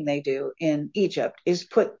another thing they do in Egypt is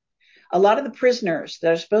put a lot of the prisoners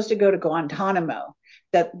that are supposed to go to Guantanamo,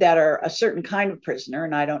 that are a certain kind of prisoner,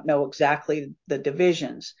 and I don't know exactly the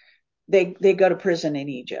divisions, they go to prison in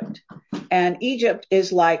Egypt. And Egypt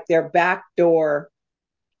is like their backdoor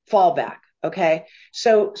fallback. Okay.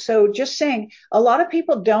 So just saying, a lot of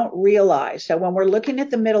people don't realize that when we're looking at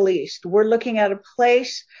the Middle East, we're looking at a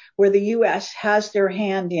place where the U.S. has their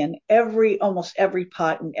hand in almost every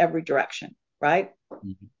pot in every direction. Right.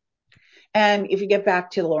 Mm-hmm. And if you get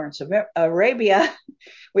back to Lawrence of Arabia,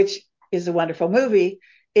 which is a wonderful movie,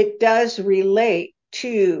 it does relate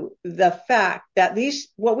to the fact that these,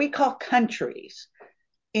 what we call countries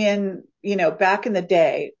in, back in the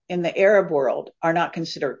day in the Arab world, are not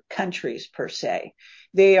considered countries per se.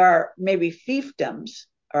 They are maybe fiefdoms,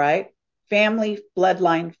 all right? Family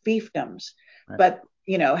bloodline fiefdoms, right. But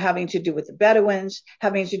having to do with the Bedouins,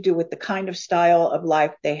 having to do with the kind of style of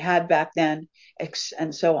life they had back then,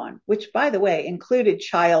 and so on, which, by the way, included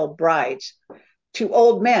child brides to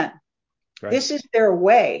old men. Right. This is their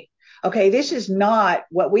way. Okay, this is not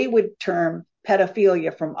what we would term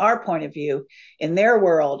pedophilia from our point of view. In their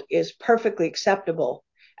world, is perfectly acceptable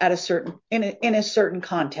at in a certain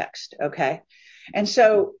context. Okay, and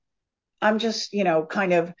so I'm just, I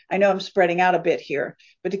know I'm spreading out a bit here,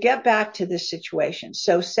 but to get back to this situation.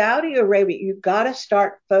 So Saudi Arabia, you've got to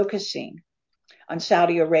start focusing on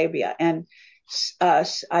Saudi Arabia. And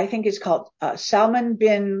I think it's called Salman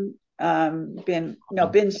bin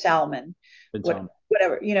Salman,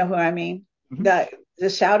 whatever, you know who I mean? Mm-hmm. The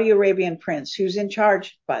Saudi Arabian prince who's in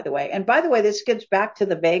charge, by the way. And by the way, this gets back to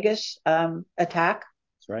the Vegas attack.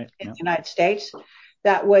 That's right. In the United States.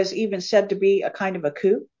 That was even said to be a kind of a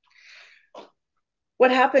coup. What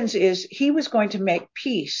happens is he was going to make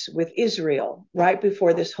peace with Israel right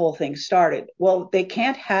before this whole thing started. Well, they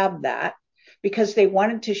can't have that because they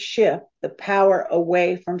wanted to shift the power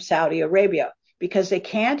away from Saudi Arabia, because they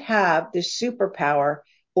can't have this superpower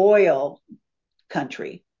oil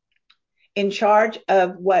country in charge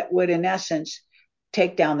of what would, in essence,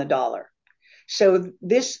 take down the dollar. So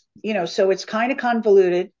this, so it's kind of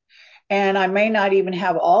convoluted. And I may not even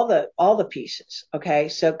have all the pieces. Okay.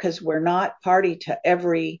 So, because we're not party to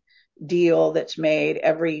every deal that's made,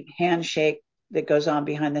 every handshake that goes on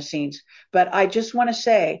behind the scenes. But I just want to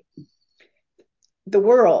say the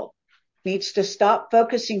world needs to stop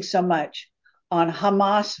focusing so much on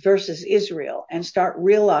Hamas versus Israel and start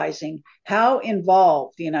realizing how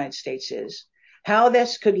involved the United States is, how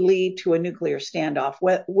this could lead to a nuclear standoff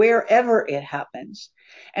wherever it happens.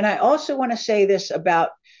 And I also want to say this about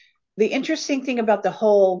the interesting thing about the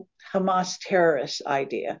whole Hamas terrorist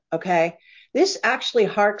idea, okay? This actually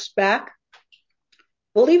harks back,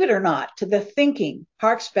 believe it or not, to the thinking,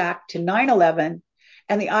 harks back to 9/11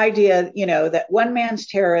 and the idea, that one man's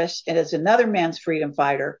terrorist is another man's freedom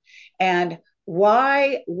fighter. And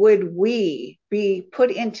why would we be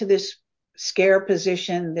put into this scare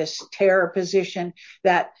position, this terror position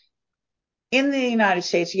that in the United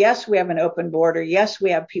States, yes, we have an open border. Yes,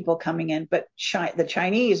 we have people coming in, but the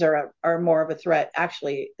Chinese are more of a threat,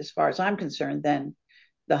 actually, as far as I'm concerned, than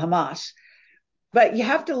the Hamas. But you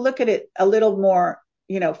have to look at it a little more,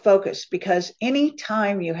 focused, because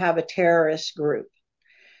anytime you have a terrorist group,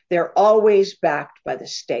 they're always backed by the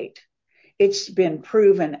state. It's been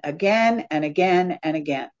proven again and again and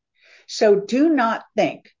again. So do not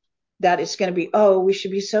think that it's going to be, we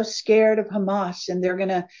should be so scared of Hamas and they're going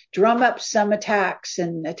to drum up some attacks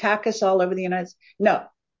and attack us all over the United States. No,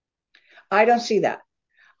 I don't see that.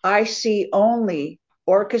 I see only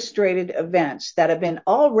orchestrated events that have been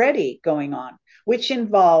already going on, which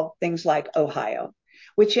involve things like Ohio,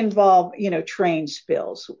 which involve, train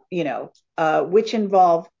spills, which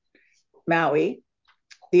involve Maui,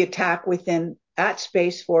 the attack at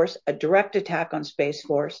Space Force, a direct attack on Space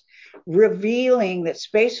Force, revealing that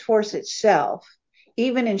Space Force itself,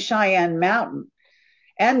 even in Cheyenne Mountain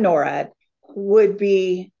and NORAD, would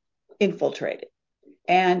be infiltrated.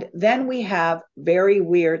 And then we have very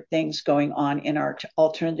weird things going on in our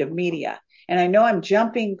alternative media. And I know I'm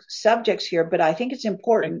jumping subjects here, but I think it's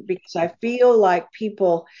important because I feel like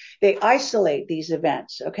people, they isolate these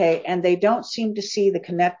events, okay? And they don't seem to see the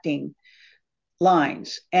connecting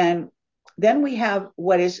lines. And then we have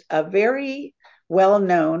what is a very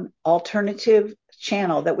well-known alternative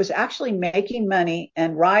channel that was actually making money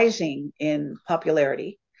and rising in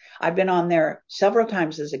popularity. I've been on there several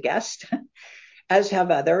times as a guest, as have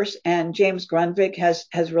others. And James Grunvik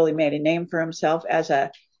has really made a name for himself as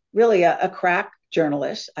a crack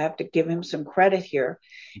journalist. I have to give him some credit here,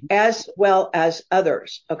 as well as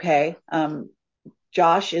others. Okay.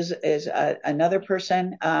 Josh is another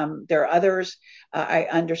person. There are others. I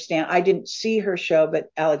understand. I didn't see her show, but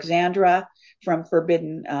Alexandra from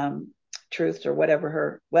Forbidden Truths, or whatever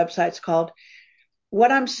her website's called.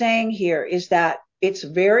 What I'm saying here is that it's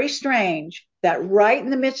very strange that right in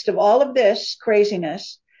the midst of all of this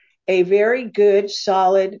craziness, a very good,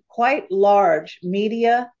 solid, quite large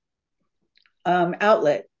media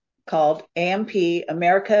outlet called AMP,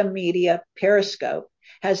 America Media Periscope,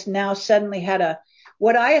 has now suddenly had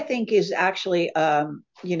what I think is actually, a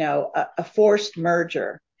forced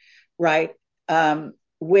merger, right,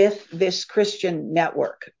 with this Christian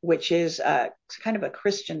network, which is kind of a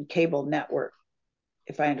Christian cable network,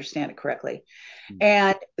 if I understand it correctly.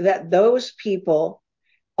 And that those people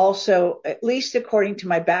also, at least according to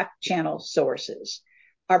my back channel sources,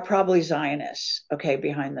 are probably Zionists, okay,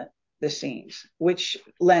 behind the scenes, which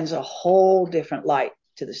lends a whole different light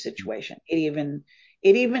to the situation. It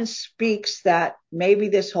even speaks that maybe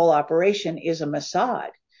this whole operation is a Mossad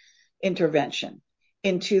intervention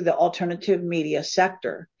into the alternative media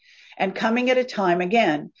sector, and coming at a time,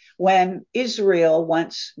 again, when Israel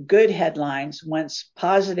wants good headlines, wants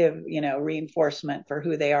positive, reinforcement for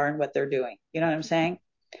who they are and what they're doing. You know what I'm saying?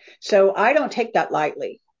 So I don't take that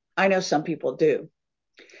lightly. I know some people do,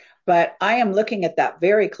 but I am looking at that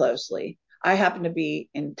very closely. I happen to be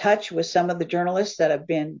in touch with some of the journalists that have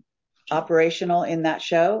been operational in that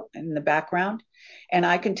show in the background. And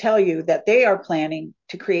I can tell you that they are planning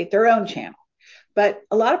to create their own channel. But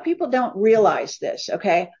a lot of people don't realize this,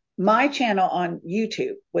 okay? My channel on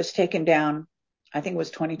YouTube was taken down, I think it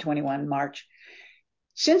was 2021, March.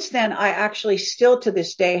 Since then, I actually still to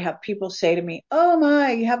this day have people say to me, oh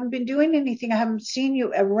my, you haven't been doing anything. I haven't seen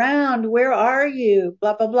you around. Where are you?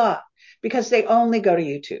 Blah, blah, blah. Because they only go to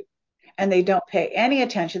YouTube. And they don't pay any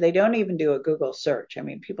attention. They don't even do a Google search. I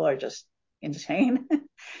mean, people are just insane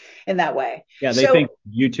in that way. Yeah, they think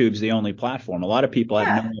YouTube's the only platform. A lot of people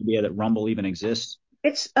have no idea that Rumble even exists.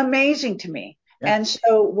 It's amazing to me. Yeah. And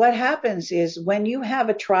so what happens is when you have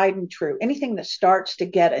a tried and true, anything that starts to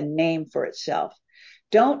get a name for itself,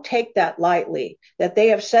 don't take that lightly, that they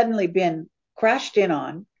have suddenly been crashed in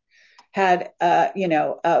on, had,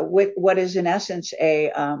 what is in essence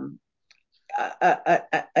an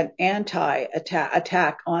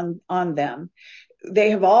anti-attack on them. They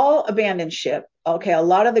have all abandoned ship. Okay, a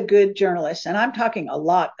lot of the good journalists, and I'm talking a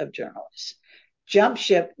lot of journalists, jumped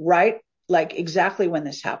ship right, like exactly when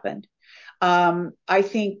this happened. I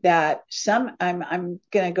think that I'm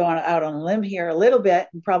going to go out on a limb here a little bit,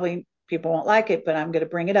 and probably people won't like it, but I'm going to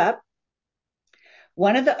bring it up.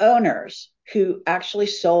 One of the owners who actually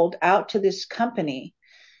sold out to this company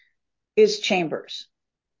is Chambers.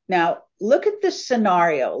 Now, look at this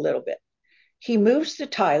scenario a little bit. He moves to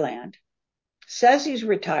Thailand, says he's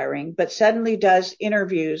retiring, but suddenly does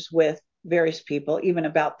interviews with various people, even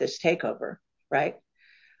about this takeover, right?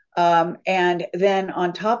 And then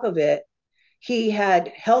on top of it, he had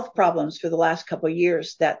health problems for the last couple of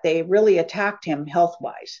years that they really attacked him health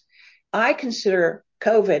wise. I consider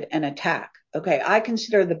COVID an attack. Okay. I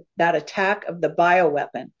consider that attack of the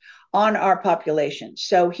bioweapon on our population.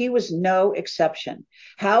 So he was no exception.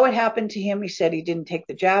 How it happened to him, he said he didn't take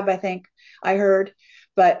the jab, I think I heard,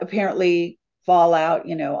 but apparently fallout,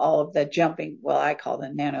 all of the jumping, well, I call the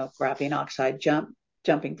nanographene oxide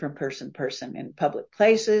jumping from person to person in public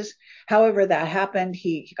places. However that happened,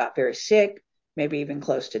 he got very sick, maybe even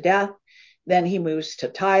close to death. Then he moves to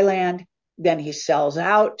Thailand. Then he sells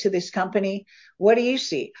out to this company. What do you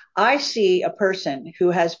see? I see a person who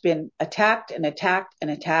has been attacked and attacked and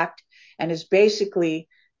attacked and has basically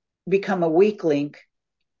become a weak link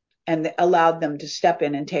and allowed them to step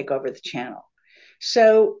in and take over the channel.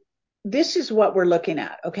 So this is what we're looking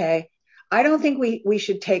at, okay? I don't think we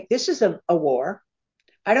should take, this is a war.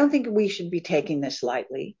 I don't think we should be taking this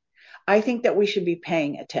lightly. I think that we should be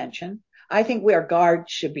paying attention. I think our guard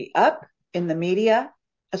should be up in the media,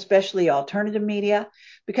 especially alternative media,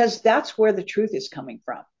 because that's where the truth is coming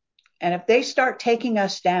from. And if they start taking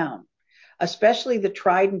us down, especially the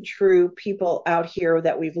tried and true people out here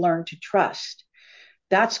that we've learned to trust,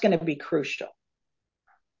 that's going to be crucial.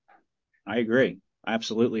 I agree. I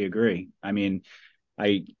absolutely agree. I mean,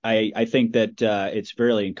 I think that it's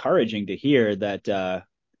really encouraging to hear that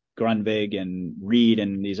Grunwald and Reed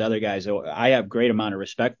and these other guys, I have great amount of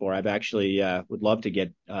respect for. I've actually would love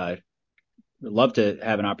to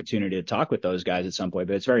have an opportunity to talk with those guys at some point,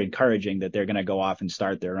 but it's very encouraging that they're going to go off and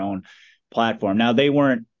start their own platform. Now, they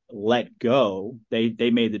weren't let go.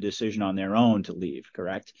 They made the decision on their own to leave,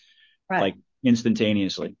 correct? Right. Like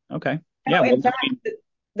instantaneously. Okay. No, in fact,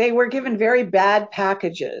 they were given very bad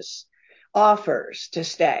packages, offers to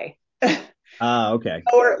stay. Okay.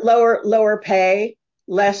 Lower pay,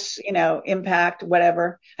 less, impact,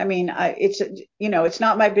 whatever. I mean, it's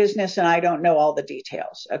not my business and I don't know all the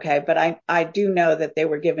details. Okay. But I do know that they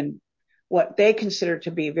were given what they consider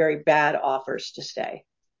to be very bad offers to stay.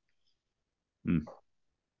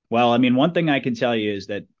 Well, I mean, one thing I can tell you is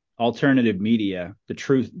that alternative media, the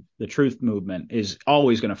truth movement is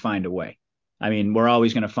always going to find a way. I mean, we're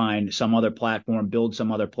always going to find some other platform, build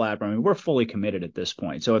some other platform. I mean, we're fully committed at this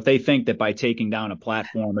point. So if they think that by taking down a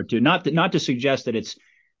platform or two, not to suggest that it's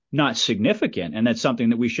not significant and that's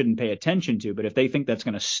something that we shouldn't pay attention to, but if they think that's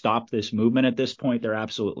going to stop this movement at this point, they're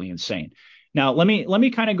absolutely insane. Now, let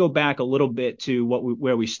me kind of go back a little bit to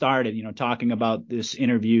where we started, talking about this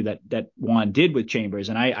interview that Juan did with Chambers.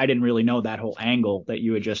 And I didn't really know that whole angle that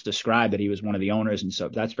you had just described, that he was one of the owners and so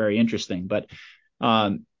that's very interesting. But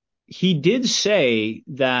he did say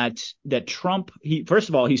that Trump, first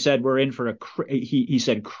of all, he said we're in for he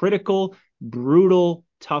said critical, brutal,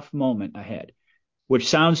 tough moment ahead, which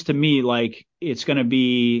sounds to me like it's going to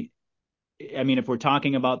be, I mean, if we're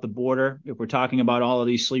talking about the border, if we're talking about all of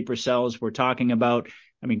these sleeper cells, we're talking about,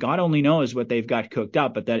 I mean, God only knows what they've got cooked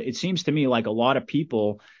up, but that it seems to me like a lot of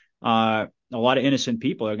people, a lot of innocent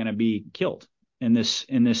people are going to be killed in this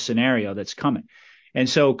scenario that's coming. And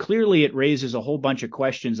so clearly it raises a whole bunch of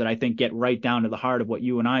questions that I think get right down to the heart of what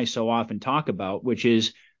you and I so often talk about, which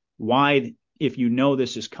is why, if you know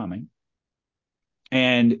this is coming,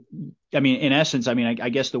 and I mean, in essence, I mean, I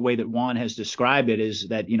guess the way that Juan has described it is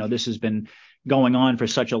that, this has been going on for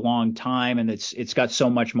such a long time and it's got so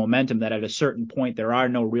much momentum that at a certain point there are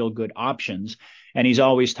no real good options. And he's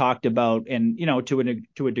always talked about, and,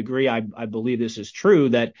 to a degree, I believe this is true,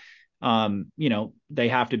 that, they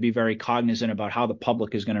have to be very cognizant about how the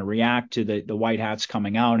public is going to react to the white hats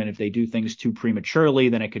coming out. And if they do things too prematurely,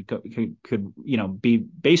 then it could be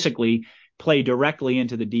basically play directly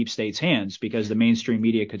into the deep state's hands, because the mainstream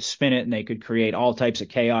media could spin it and they could create all types of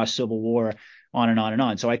chaos, civil war, on and on and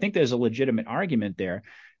on. So I think there's a legitimate argument there.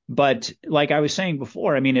 But like I was saying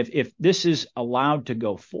before, I mean, if this is allowed to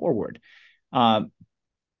go forward,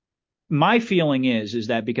 my feeling is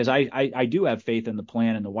that because I do have faith in the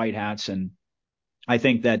plan and the white hats, and I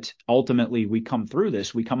think that ultimately we come through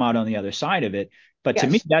this, we come out on the other side of it. But yes,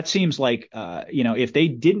 to me, that seems like, if they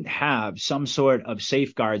didn't have some sort of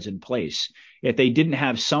safeguards in place, if they didn't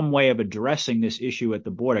have some way of addressing this issue at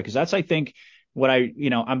the border, because that's, I think, what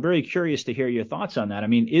I'm very curious to hear your thoughts on that. I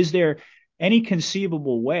mean, is there, any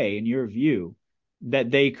conceivable way, in your view,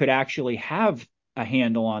 that they could actually have a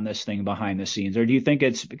handle on this thing behind the scenes? Or do you think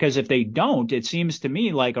it's because if they don't, it seems to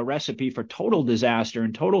me like a recipe for total disaster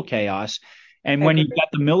and total chaos. And when you get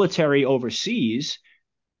the military overseas,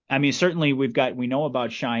 I mean, certainly we know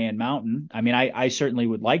about Cheyenne Mountain. I mean, I certainly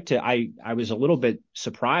would like to. I was a little bit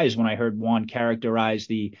surprised when I heard Juan characterize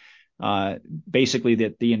basically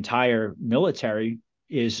that the entire military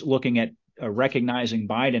is looking at recognizing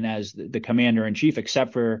Biden as the commander in chief,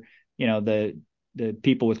 except for, the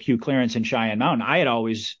people with Q clearance in Cheyenne Mountain. I had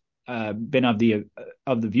always been of the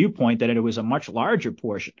viewpoint that it was a much larger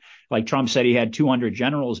portion. Like Trump said, he had 200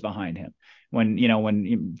 generals behind him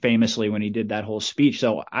when famously when he did that whole speech.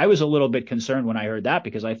 So I was a little bit concerned when I heard that,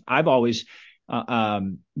 because I've always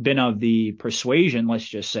been of the persuasion, let's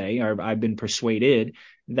just say, or I've been persuaded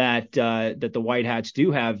that the White Hats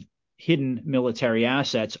do have hidden military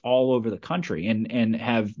assets all over the country and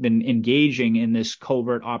have been engaging in this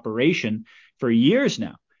covert operation for years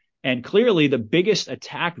now. And clearly the biggest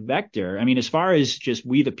attack vector, I mean, as far as just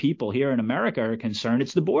we the people here in America are concerned,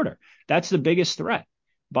 it's the border. That's the biggest threat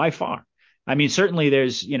by far. I mean, certainly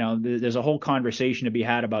there's a whole conversation to be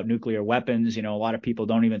had about nuclear weapons. A lot of people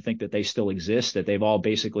don't even think that they still exist, that they've all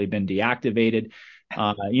basically been deactivated.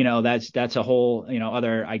 That's a whole,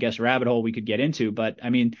 other, I guess, rabbit hole we could get into. But I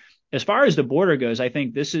mean, as far as the border goes, I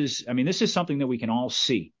think this is something that we can all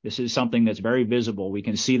see. This is something that's very visible. We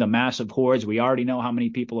can see the massive hordes. We already know how many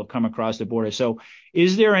people have come across the border. So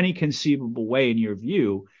is there any conceivable way, in your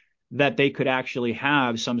view, that they could actually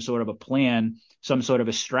have some sort of a plan, some sort of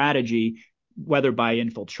a strategy, whether by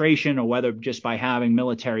infiltration or whether just by having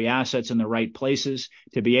military assets in the right places,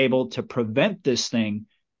 to be able to prevent this thing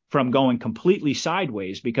from going completely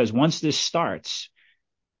sideways? Because once this starts,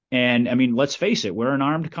 and I mean, let's face it, we're an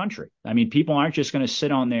armed country. I mean, people aren't just going to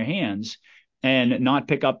sit on their hands and not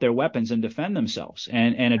pick up their weapons and defend themselves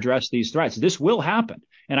and address these threats. This will happen.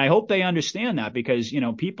 And I hope they understand that, because,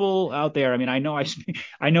 people out there, I mean, I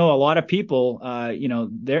know a lot of people,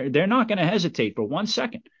 they're not going to hesitate for 1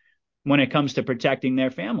 second when it comes to protecting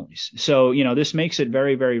their families. So, this makes it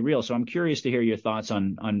very, very real. So I'm curious to hear your thoughts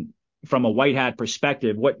on from a white hat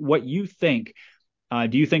perspective, what you think.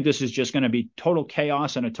 Do you think this is just going to be total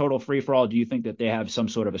chaos and a total free for all? Do you think that they have some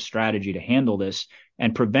sort of a strategy to handle this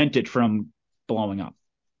and prevent it from blowing up?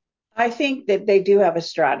 I think that they do have a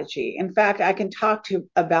strategy. In fact, I can talk to you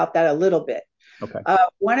about that a little bit. Okay.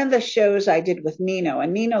 One of the shows I did with Nino,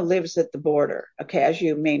 and Nino lives at the border, okay, as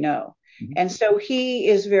you may know. Mm-hmm. And so he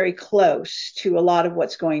is very close to a lot of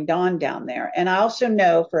what's going on down there. And I also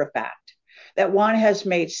know for a fact that Juan has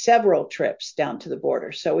made several trips down to the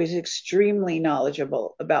border. So he's extremely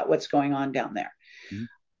knowledgeable about what's going on down there. Mm-hmm.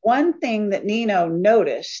 One thing that Nino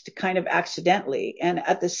noticed kind of accidentally, and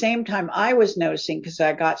at the same time I was noticing because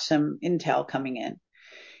I got some intel coming in,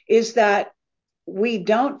 is that we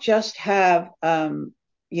don't just have,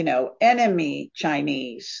 enemy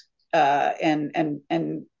Chinese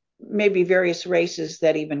and maybe various races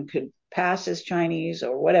that even could pass as Chinese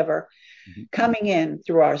or whatever, mm-hmm. coming in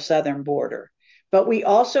through our southern border. But we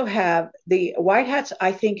also have the White Hats,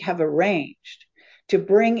 I think, have arranged to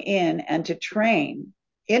bring in and to train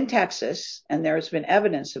in Texas, and there's been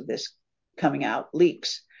evidence of this coming out,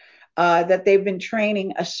 leaks, that they've been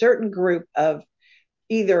training a certain group of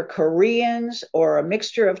either Koreans or a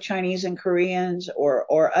mixture of Chinese and Koreans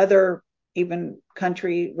or other even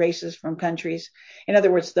races from countries. In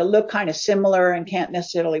other words, they'll look kind of similar and can't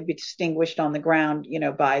necessarily be distinguished on the ground,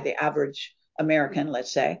 by the average American,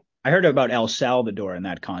 let's say. I heard about El Salvador in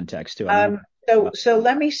that context too. So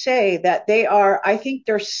let me say that I think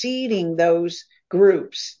they're seeding those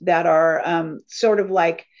groups that are sort of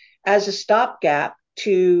like as a stopgap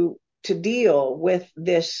to deal with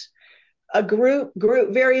this.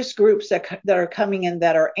 Various groups that are coming in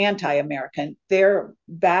that are anti-American. They're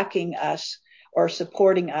backing us or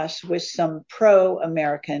supporting us with some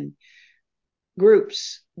pro-American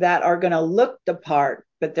groups that are going to look the part,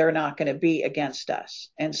 but they're not going to be against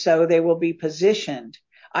us. And so they will be positioned,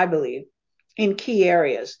 I believe, in key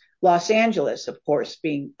areas. Los Angeles, of course,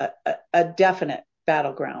 being a definite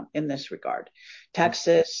battleground in this regard.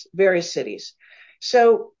 Texas, various cities.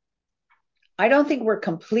 So I don't think we're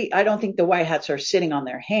complete. I don't think the White Hats are sitting on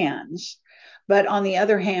their hands. But on the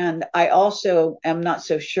other hand, I also am not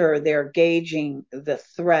so sure they're gauging the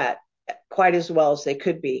threat quite as well as they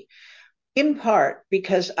could be. In part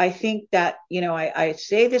because I think that, I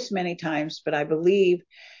say this many times, but I believe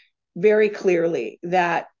very clearly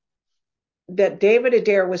that David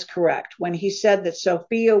Adair was correct when he said that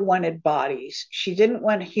Sophia wanted bodies. She didn't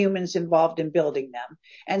want humans involved in building them.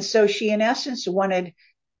 And so she, in essence, wanted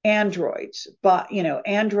androids, but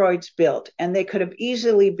androids built, and they could have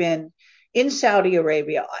easily been in Saudi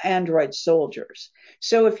Arabia, android soldiers.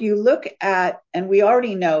 So if you look at, and we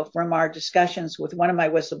already know from our discussions with one of my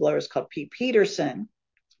whistleblowers called Pete Peterson,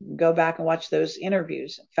 go back and watch those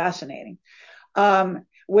interviews, fascinating,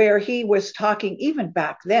 where he was talking even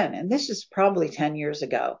back then, and this is probably 10 years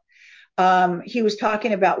ago. He was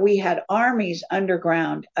talking about we had armies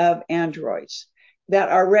underground of androids that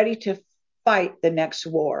are ready to fight the next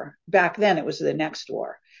war. Back then, it was the next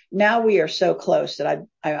war. Now we are so close that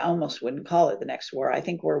I almost wouldn't call it the next war. I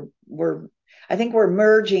think we're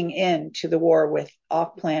merging into the war with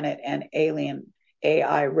off-planet and alien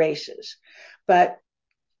AI races. But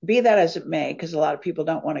be that as it may, because a lot of people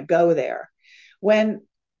don't want to go there. When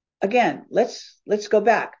again, let's go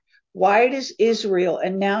back. Why does Israel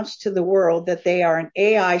announce to the world that they are an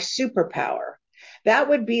AI superpower? That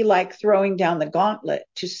would be like throwing down the gauntlet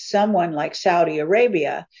to someone like Saudi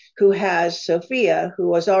Arabia, who has Sophia,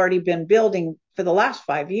 who has already been building for the last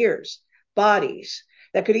 5 years bodies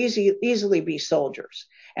that could easily be soldiers.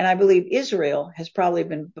 And I believe Israel has probably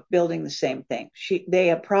been building the same thing. They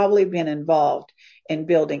have probably been involved in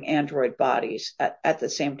building android bodies at the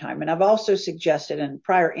same time. And I've also suggested in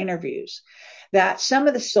prior interviews that some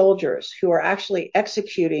of the soldiers who are actually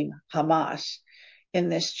executing Hamas in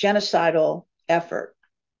this genocidal effort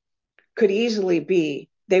could easily be,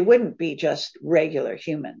 they wouldn't be just regular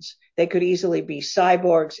humans. They could easily be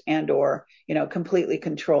cyborgs and or, completely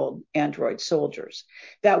controlled android soldiers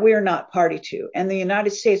that we're not party to. And the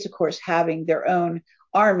United States, of course, having their own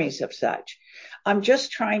armies of such. I'm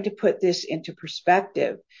just trying to put this into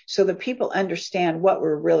perspective so that people understand what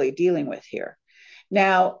we're really dealing with here.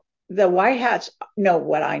 Now, the White Hats know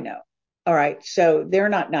what I know. All right. So they're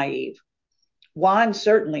not naive. Juan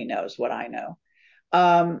certainly knows what I know.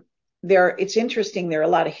 It's interesting. There are a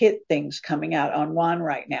lot of hit things coming out on Juan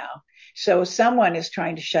right now. So someone is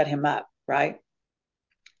trying to shut him up, right?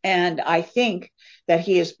 And I think that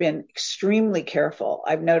he has been extremely careful.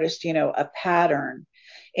 I've noticed, a pattern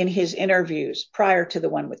in his interviews prior to the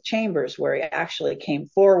one with Chambers, where he actually came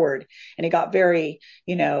forward and he got very,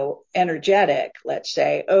 energetic, let's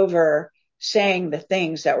say, over saying the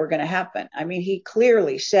things that were going to happen. I mean, he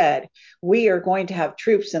clearly said, we are going to have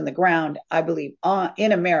troops in the ground, I believe,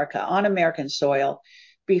 in America, on American soil,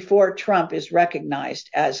 before Trump is recognized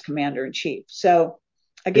as commander in chief. So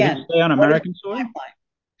again, did he say on American soil?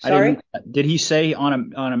 Sorry? Did he say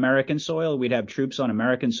on American soil we'd have troops on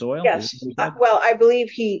American soil? Yes. Well, I believe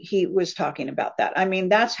he was talking about that. I mean,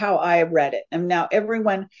 that's how I read it. And now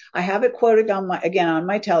everyone, I have it quoted on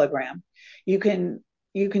my Telegram. You can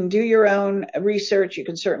do your own research. You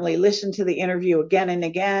can certainly listen to the interview again and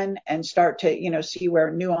again and start to, see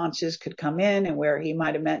where nuances could come in and where he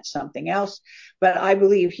might have meant something else. But I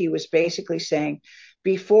believe he was basically saying,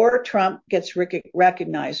 before Trump gets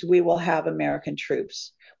recognized, we will have American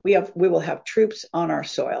troops. We will have troops on our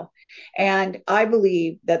soil. And I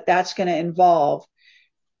believe that that's going to involve,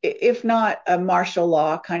 if not a martial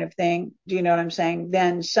law kind of thing, do you know what I'm saying?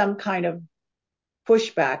 Then some kind of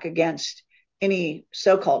pushback against any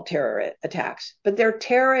so-called terror attacks. But they're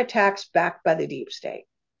terror attacks backed by the deep state.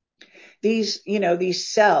 These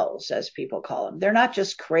cells, as people call them, they're not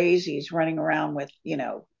just crazies running around with,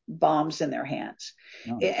 bombs in their hands.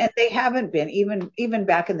 No. And they haven't been, even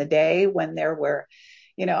back in the day when there were,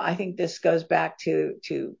 I think this goes back to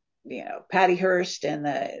Patty Hearst and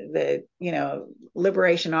the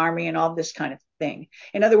Liberation Army and all this kind of thing.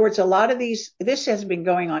 In other words, a lot of this has been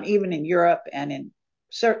going on even in Europe, and in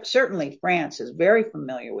certainly France is very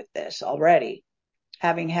familiar with this already,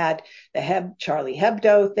 having had the Charlie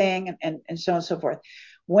Hebdo thing and so on and so forth.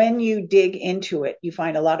 When you dig into it, you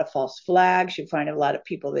find a lot of false flags. You find a lot of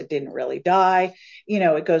people that didn't really die.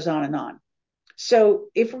 It goes on and on. So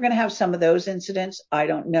if we're going to have some of those incidents, I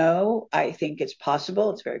don't know. I think it's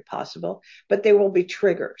possible. It's very possible, but there will be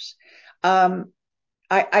triggers.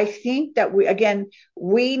 I think that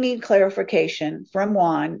we need clarification from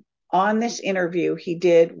Juan on this interview he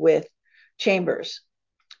did with Chambers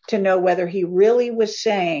to know whether he really was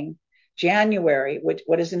saying January,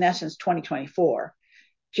 what is in essence 2024,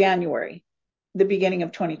 January, the beginning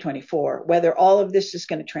of 2024, whether all of this is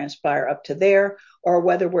going to transpire up to there, or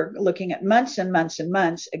whether we're looking at months and months and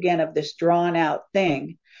months, again, of this drawn out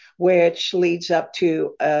thing, which leads up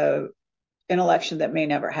to an election that may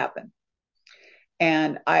never happen.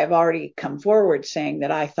 And I've already come forward saying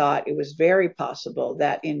that I thought it was very possible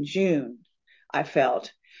that in June, I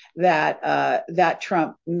felt that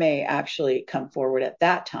Trump may actually come forward at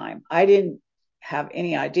that time. I didn't have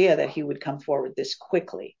any idea that he would come forward this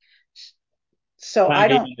quickly. So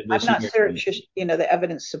I'm not certain, the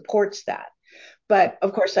evidence supports that. But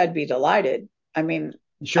of course, I'd be delighted. I mean,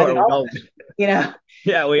 I Sure, think we all all of us, would. you know.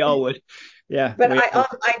 Yeah, we all would. Yeah, But we all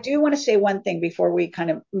would. I do want to say one thing before we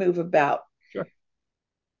kind of move about. Sure.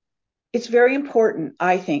 It's very important,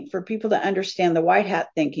 I think, for people to understand the white hat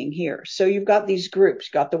thinking here. So you've got these groups,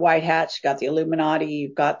 you've got the white hats, you've got the Illuminati,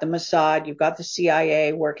 you've got the Mossad, you've got the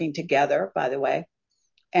CIA working together, by the way,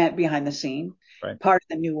 and behind the scene, Right. part of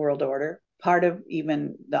the New World Order, part of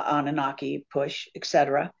even the Anunnaki push,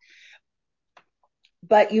 etc.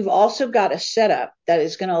 But you've also got a setup that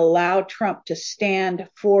is going to allow Trump to stand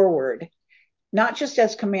forward, not just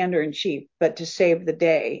as commander in chief, but to save the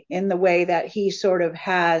day in the way that he sort of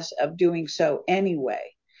has of doing so anyway.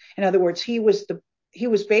 In other words, he was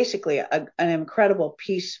basically an incredible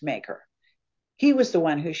peacemaker. He was the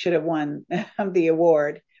one who should have won the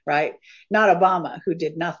award, right? Not Obama, who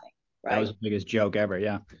did nothing, That was right? the biggest joke ever.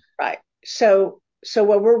 Yeah. Right. So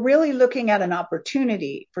what we're really looking at an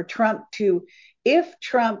opportunity for Trump to, if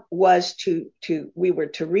Trump was we were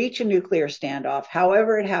to reach a nuclear standoff,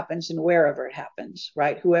 however it happens and wherever it happens,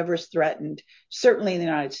 right? Whoever's threatened, certainly in the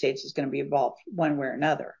United States is going to be involved one way or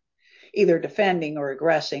another, either defending or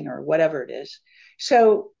aggressing or whatever it is.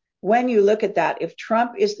 So when you look at that, if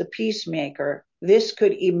Trump is the peacemaker, this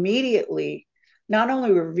could immediately not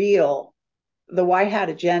only reveal the white hat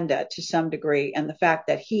agenda to some degree and the fact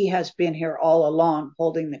that he has been here all along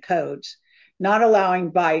holding the codes, not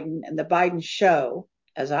allowing Biden and the Biden show,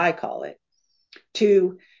 as I call it,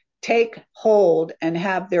 to take hold and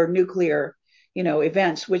have their nuclear,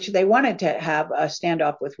 events, which they wanted to have a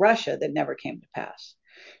standoff with Russia that never came to pass.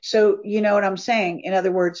 So, you know what I'm saying? In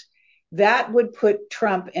other words, that would put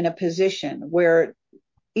Trump in a position where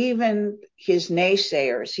even his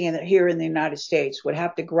naysayers here in the United States would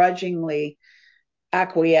have to grudgingly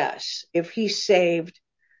acquiesce if he saved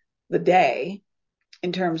the day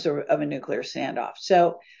in terms of a nuclear standoff.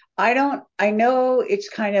 So I know it's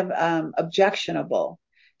kind of objectionable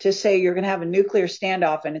to say you're going to have a nuclear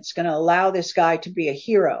standoff and it's going to allow this guy to be a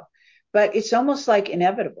hero, but it's almost like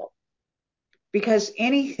inevitable because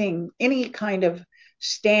any kind of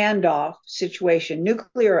standoff situation,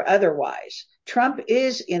 nuclear or otherwise, Trump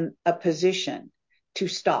is in a position to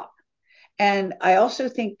stop. And I also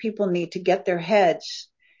think people need to get their heads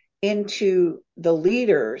into the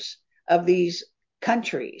leaders of these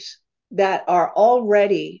countries that are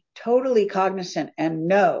already totally cognizant and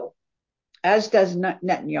know, as does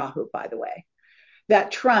Netanyahu, by the way,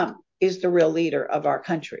 that Trump is the real leader of our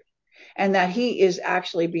country and that he is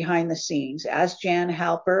actually behind the scenes, as Jan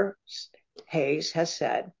Halper Hayes has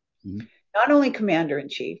said, not only commander in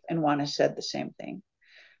chief, and Juan has said the same thing,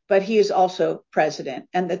 but he is also president.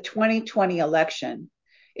 And the 2020 election,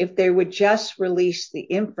 if they would just release the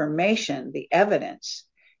information, the evidence,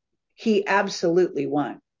 he absolutely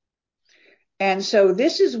won. And so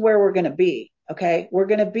this is where we're going to be. Okay. We're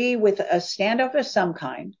going to be with a standoff of some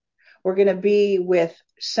kind. We're going to be with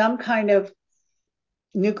some kind of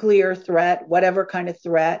nuclear threat, whatever kind of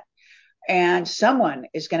threat. And someone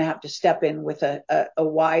is going to have to step in with a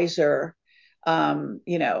wiser,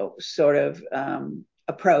 sort of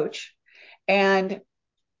approach. And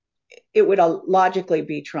it would logically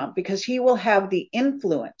be Trump because he will have the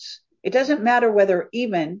influence. It doesn't matter whether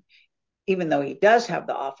even though he does have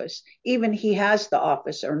the office, even he has the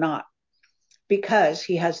office or not, because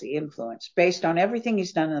he has the influence based on everything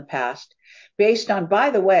he's done in the past, based on, by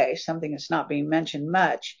the way, something that's not being mentioned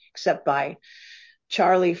much, except by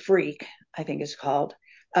Charlie Freak, I think it's called,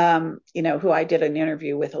 who I did an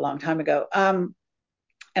interview with a long time ago. And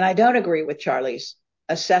I don't agree with Charlie's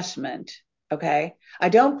assessment. Okay. I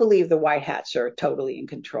don't believe the white hats are totally in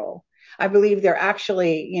control. I believe they're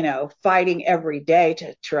actually, fighting every day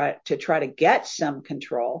to try to get some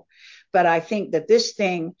control. But I think that this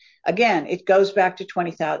thing, again, it goes back to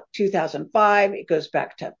 2005. It goes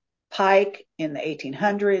back to Pike in the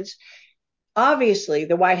 1800s. Obviously,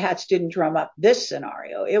 the white hats didn't drum up this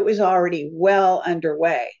scenario. It was already well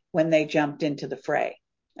underway when they jumped into the fray.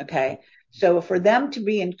 Okay. So for them to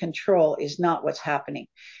be in control is not what's happening.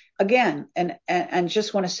 Again, and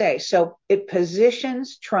just want to say, so it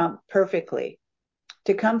positions Trump perfectly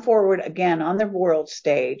to come forward again on the world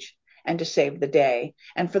stage and to save the day,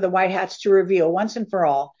 and for the white hats to reveal once and for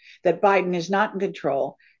all that Biden is not in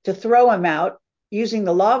control, to throw him out using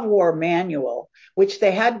the law of war manual, which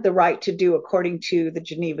they had the right to do according to the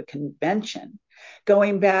Geneva Convention,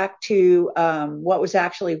 going back to what was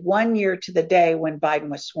actually 1 year to the day when Biden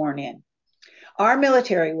was sworn in. Our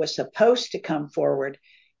military was supposed to come forward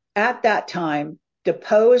at that time,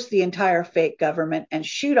 depose the entire fake government, and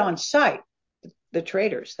shoot on sight the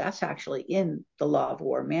traitors. That's actually in the law of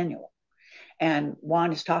war manual. And Juan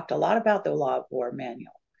has talked a lot about the law of war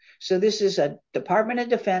manual. So this is a Department of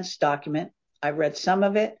Defense document. I read some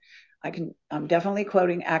of it. I'm definitely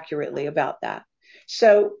quoting accurately about that.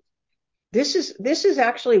 So this is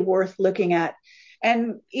actually worth looking at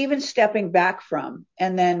and even stepping back from,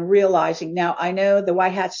 and then realizing. Now, I know the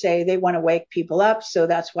white hats say they want to wake people up, so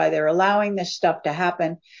that's why they're allowing this stuff to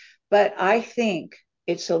happen. But I think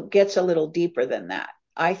it gets a little deeper than that.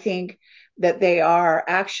 I think that they are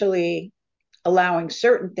actually allowing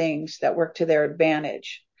certain things that work to their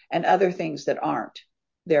advantage and other things that aren't.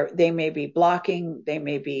 They may be blocking, they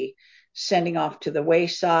may be sending off to the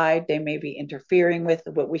wayside, they may be interfering with,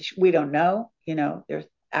 but we don't know. There's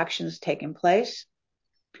actions taking place.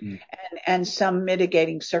 And some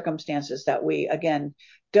mitigating circumstances that we, again,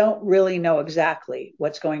 don't really know exactly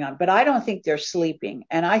what's going on. But I don't think they're sleeping.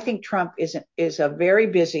 And I think Trump is a very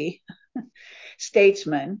busy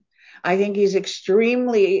statesman. I think he's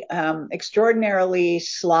extraordinarily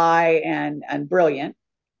sly and brilliant.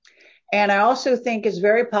 And I also think it's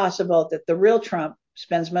very possible that the real Trump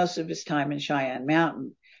spends most of his time in Cheyenne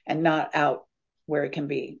Mountain and not out where it can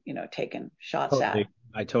be, taken shots Totally. at.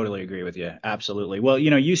 I totally agree with you. Absolutely. Well,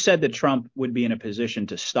 you said that Trump would be in a position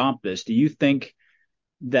to stop this. Do you think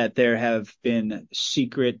that there have been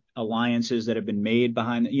secret alliances that have been made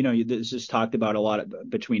behind, this is talked about a lot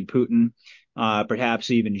between Putin,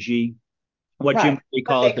 perhaps even Xi, what Right. Jim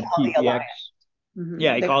calls the TPX. Mm-hmm.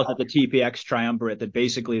 Yeah, he calls it the TPX triumvirate, that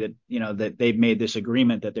basically that they've made this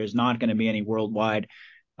agreement that there's not going to be any worldwide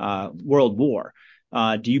world war.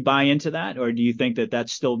 Do you buy into that, or do you think that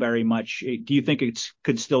that's still very much? Do you think it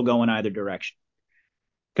could still go in either direction?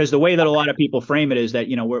 Because the way that a lot of people frame it is that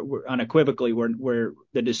we're unequivocally we're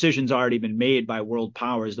the decision's already been made by world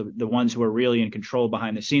powers, the ones who are really in control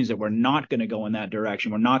behind the scenes, that we're not going to go in that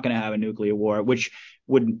direction. We're not going to have a nuclear war, which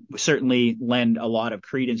would certainly lend a lot of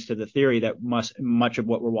credence to the theory that much of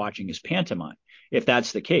what we're watching is pantomime. If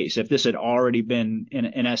that's the case, if this had already been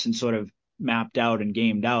in essence sort of mapped out and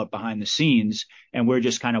gamed out behind the scenes, and we're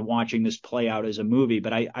just kind of watching this play out as a movie.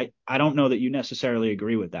 But I don't know that you necessarily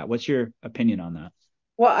agree with that. What's your opinion on that?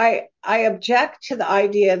 Well, I object to the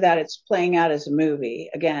idea that it's playing out as a movie,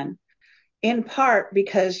 again, in part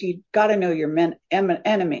because you got to know your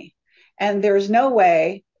enemy. And there's no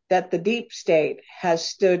way that the deep state has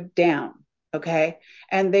stood down, okay?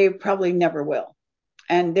 And they probably never will.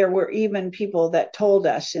 And there were even people that told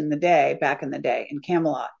us back in the day in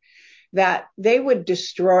Camelot, that they would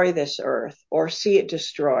destroy this earth or see it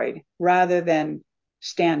destroyed rather than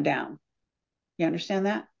stand down. You understand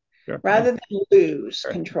that? Sure. Rather than lose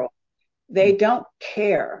control. They don't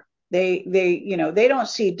care. They don't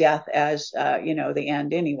see death as, the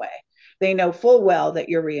end anyway. They know full well that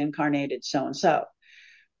you're reincarnated so and so.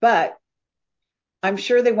 But I'm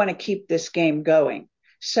sure they want to keep this game going.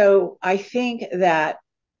 So I think that,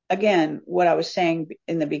 again, what I was saying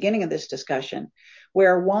in the beginning of this discussion,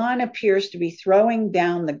 where Juan appears to be throwing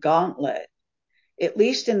down the gauntlet, at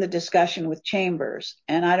least in the discussion with Chambers,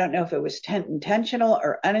 and I don't know if it was intentional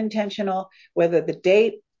or unintentional, whether the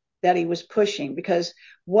date that he was pushing, because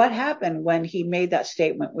what happened when he made that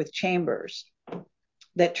statement with Chambers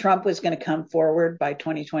that Trump was going to come forward by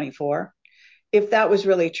 2024, if that was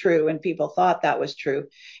really true and people thought that was true,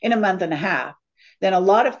 in a month and a half, then a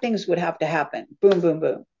lot of things would have to happen. Boom, boom,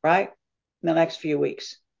 boom, right? In the next few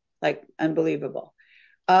weeks. Like, unbelievable.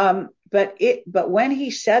 But when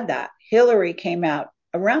he said that, Hillary came out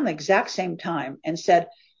around the exact same time and said,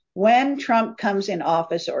 when Trump comes in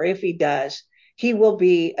office, or if he does, he will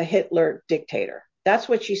be a Hitler dictator. That's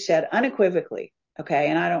what she said unequivocally. Okay.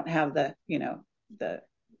 And I don't have the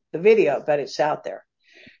video, but it's out there.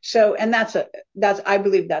 So, and I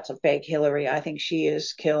believe that's a fake Hillary. I think she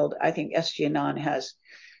is killed. I think SG Anon has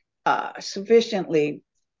sufficiently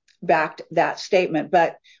backed that statement,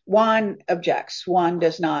 but Juan objects. Juan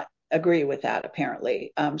does not agree with that,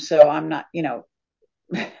 apparently. So I'm not,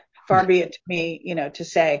 far be it to me, to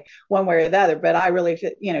say one way or the other, but I really,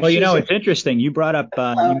 Well, it's interesting. You brought up, you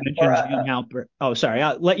mentioned Jan Halper. Oh, sorry.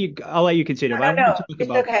 I'll let you continue. No,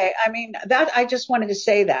 it's okay. I mean, I just wanted to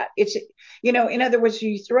say that it's, in other words,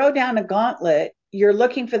 you throw down a gauntlet, you're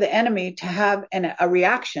looking for the enemy to have a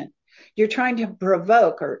reaction. You're trying to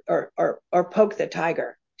provoke or poke the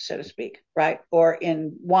tiger, so to speak, right? Or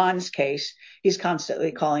in Juan's case, he's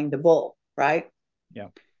constantly calling the bull, right? Yeah.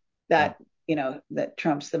 That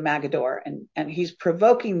Trump's the Magador, and he's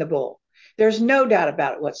provoking the bull. There's no doubt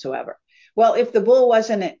about it whatsoever. Well, if the bull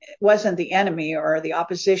wasn't the enemy or the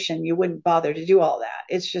opposition, you wouldn't bother to do all that.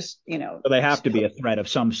 It's just, So they have to be a threat of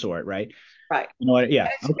some sort, right? Right. You know what? Yeah.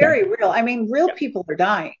 And it's very real. I mean, real people are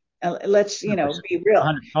dying. Let's, be real.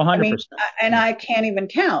 100%. I mean, and I can't even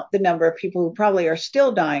count the number of people who probably are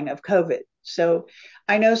still dying of COVID So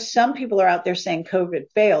I know some people are out there saying COVID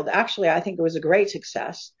failed. Actually, I think it was a great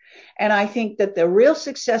success. And I think that the real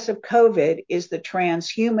success of COVID is the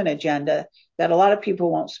transhuman agenda that a lot of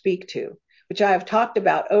people won't speak to, which I have talked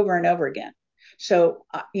about over and over again. So,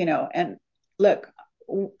 and look,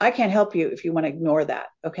 I can't help you if you want to ignore that.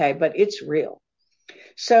 Okay. But it's real.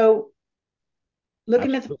 So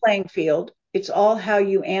looking at the playing field, it's all how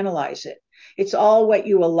you analyze it. It's all what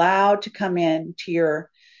you allow to come in to your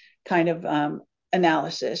kind of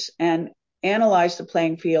analysis and analyze the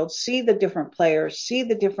playing field, see the different players, see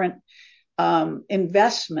the different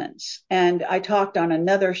investments. And I talked on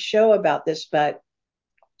another show about this, but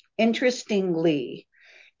interestingly,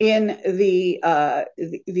 in the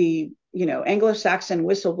Anglo-Saxon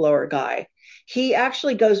whistleblower guy, he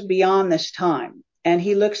actually goes beyond this time and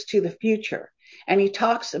he looks to the future. And he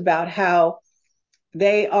talks about how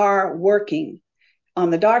they are working on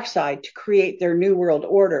the dark side to create their new world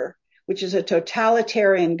order, which is a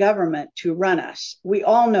totalitarian government to run us. We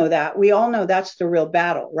all know that. We all know that's the real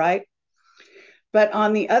battle, right? But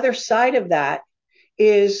on the other side of that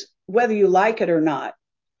is, whether you like it or not,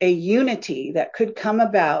 a unity that could come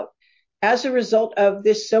about as a result of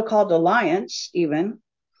this so-called alliance, even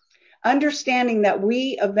understanding that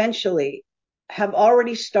we eventually have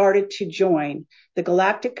already started to join the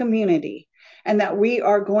galactic community and that we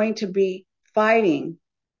are going to be fighting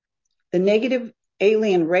the negative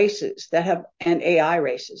alien races and AI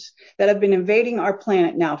races that have been invading our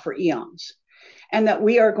planet now for eons, and that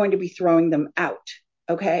we are going to be throwing them out.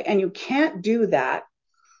 Okay. And you can't do that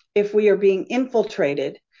if we are being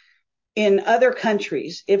infiltrated in other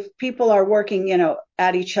countries, if people are working,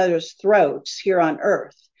 at each other's throats here on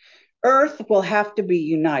Earth. Earth will have to be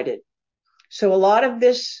united. So a lot of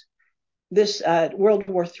this World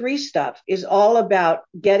War III stuff is all about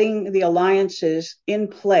getting the alliances in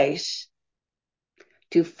place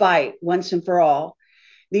to fight once and for all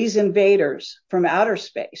these invaders from outer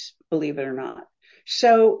space, believe it or not.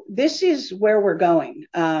 So this is where we're going.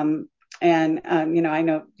 I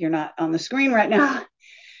know you're not on the screen right now.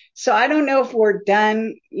 So I don't know if we're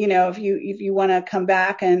done, if you want to come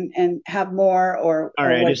back and have more or. All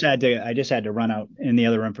right. Or I just had to run out in the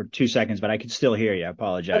other room for 2 seconds, but I could still hear you. I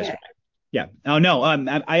apologize. Okay. Yeah. Oh, no.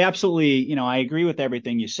 I absolutely, I agree with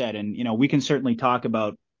everything you said. And, we can certainly talk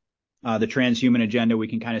about the transhuman agenda. We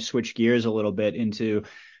can kind of switch gears a little bit into,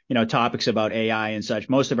 topics about AI and such.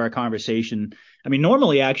 Most of our conversation,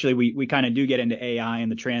 normally, actually, we kind of do get into AI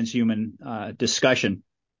and the transhuman discussion.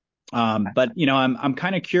 But I'm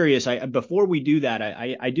kind of curious. Before we do that,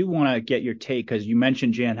 I do want to get your take, because you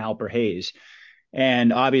mentioned Jan Halper Hayes,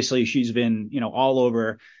 and obviously she's been all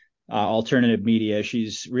over alternative media.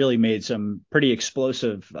 She's really made some pretty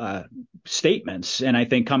explosive statements, and I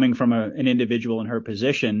think coming from an individual in her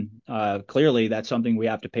position, clearly that's something we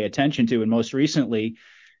have to pay attention to. And most recently,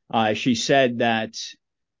 she said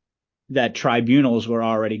that tribunals were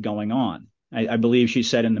already going on. I believe she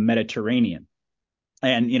said in the Mediterranean.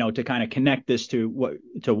 And, to kind of connect this to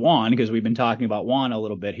Juan, because we've been talking about Juan a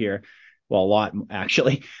little bit here. Well, a lot,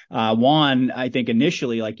 actually. Juan, I think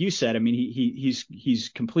initially, like you said, he's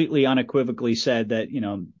completely unequivocally said that,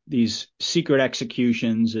 these secret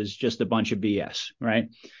executions is just a bunch of BS, right?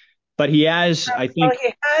 But he has, I think. Well,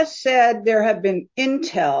 he has said there have been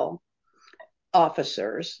intel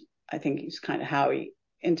officers, I think is kind of how he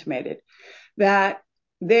intimated, that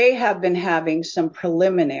they have been having some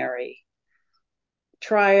preliminary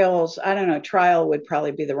trials. I don't know, trial would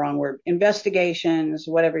probably be the wrong word. Investigations,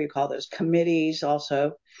 whatever you call those, committees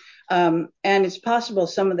also. And it's possible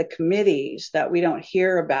some of the committees that we don't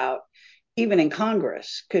hear about, even in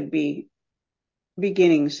Congress, could be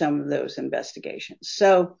beginning some of those investigations.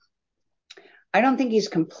 So I don't think he's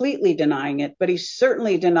completely denying it, but he's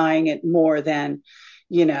certainly denying it more than,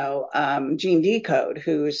 Gene Decode,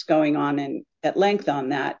 who is going on at length on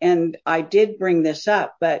that. And I did bring this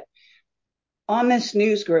up, but on this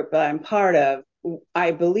news group that I'm part of,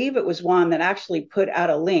 I believe it was one that actually put out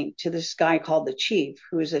a link to this guy called the chief,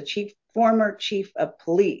 who is a former chief of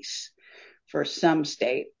police for some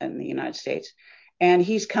state in the United States. And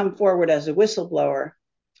he's come forward as a whistleblower.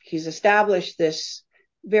 He's established this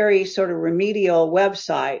very sort of remedial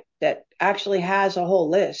website that actually has a whole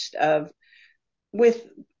list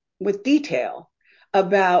with detail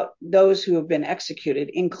about those who have been executed,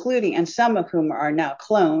 including, and some of whom are now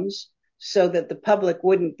clones, so that the public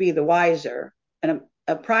wouldn't be the wiser, and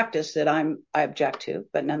a practice that I object to,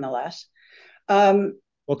 but nonetheless.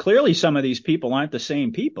 Well, clearly some of these people aren't the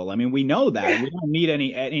same people. We know that. We don't need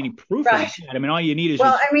any proof of that. All you need is.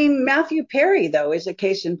 Well, Matthew Perry, though, is a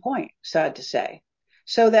case in point, sad to say.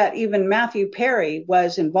 So that even Matthew Perry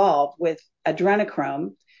was involved with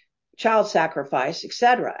adrenochrome, child sacrifice,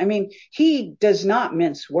 etc. I mean, he does not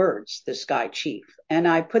mince words, this guy Chief. And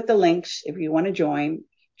I put the links if you want to join,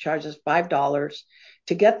 charges $5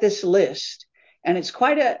 to get this list. And it's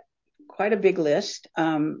quite a big list.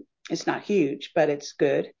 It's not huge, but it's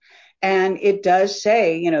good. And it does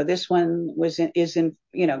say, this one was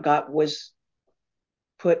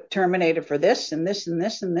terminated for this and this and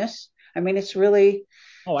this and this. I mean, it's really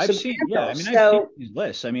I've seen, I've seen these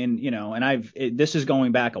lists. I mean, and this is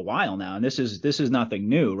going back a while now, and this is nothing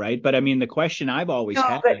new, right? But I mean, the question I've always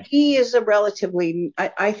had. But he is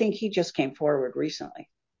I think he just came forward recently.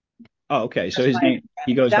 Oh, okay. So his name,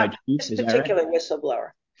 he goes by Chief. This particular whistleblower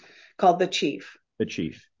called the Chief. The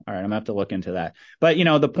Chief. All right, I'm gonna have to look into that. But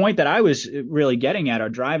the point that I was really getting at or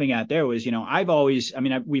driving at there was,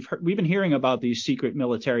 we've been hearing about these secret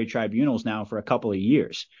military tribunals now for a couple of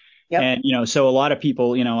years. Yep. And so a lot of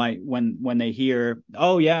people, when they hear,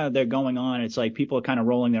 oh yeah, they're going on, it's like people are kind of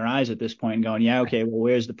rolling their eyes at this point and going, yeah, okay, well,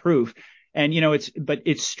 where's the proof? And but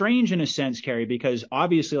it's strange in a sense, Kerry, because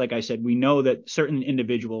obviously, like I said, we know that certain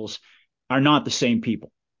individuals are not the same people.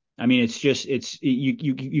 I mean,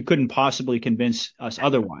 you couldn't possibly convince us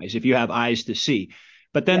otherwise if you have eyes to see.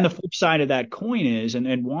 But then the flip side of that coin is,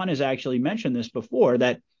 and Juan has actually mentioned this before,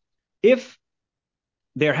 that if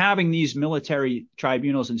they're having these military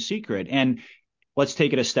tribunals in secret, and let's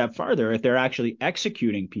take it a step farther, if they're actually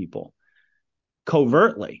executing people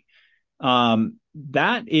covertly,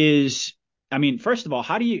 that is, I mean, first of all,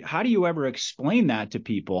 how do you ever explain that to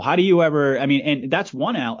people? How do you ever, and that's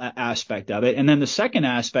one aspect of it. And then the second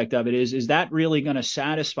aspect of it is that really going to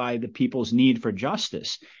satisfy the people's need for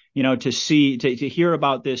justice, to hear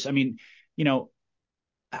about this? I mean,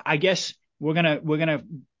 I guess we're going to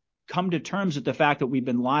come to terms with the fact that we've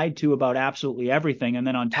been lied to about absolutely everything. And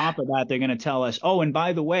then on top of that, they're going to tell us, oh, and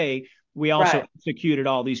by the way, we also executed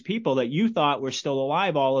all these people that you thought were still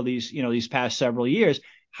alive all of these, these past several years.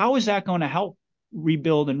 How is that going to help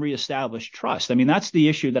rebuild and reestablish trust? I mean, that's the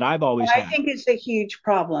issue that I've always had. I think it's a huge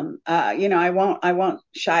problem. I won't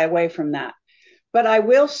shy away from that. But I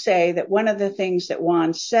will say that one of the things that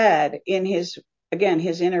Juan said in his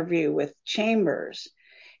interview with Chambers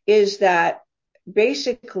is that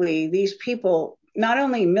basically these people, not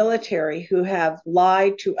only military who have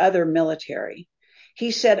lied to other military, he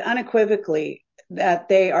said unequivocally that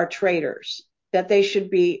they are traitors, that they should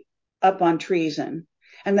be up on treason,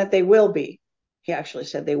 and that they will be. He actually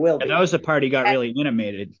said they will be. That was the part he got really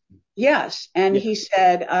animated. Yes. And he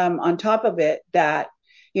said, on top of it, that,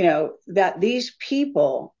 that these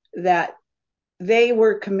people, that they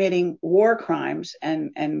were committing war crimes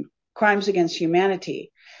and crimes against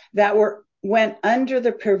humanity that went under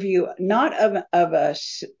the purview, not of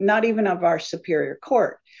us, not even of our superior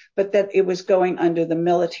court, but that it was going under the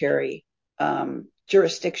military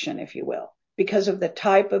jurisdiction, if you will, because of the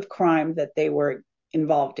type of crime that they were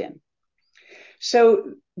involved in.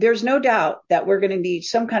 So there's no doubt that we're going to need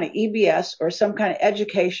some kind of EBS or some kind of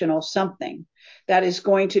educational something that is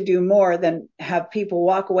going to do more than have people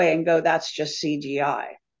walk away and go, that's just CGI,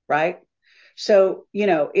 right? So,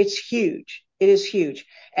 it's huge. It is huge.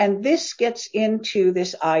 And this gets into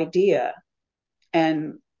this idea,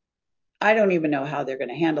 and I don't even know how they're going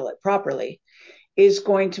to handle it properly, is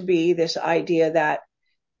going to be this idea that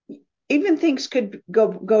even things could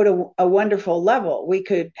go to a wonderful level. We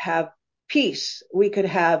could have peace. We could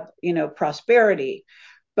have, prosperity.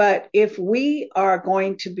 But if we are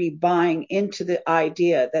going to be buying into the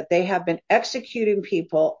idea that they have been executing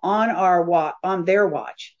people on their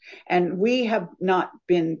watch, and we have not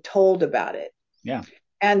been told about it. Yeah.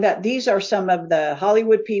 And that these are some of the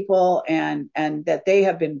Hollywood people and that they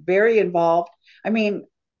have been very involved. I mean,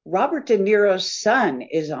 Robert De Niro's son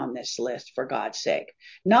is on this list, for God's sake.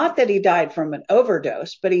 Not that he died from an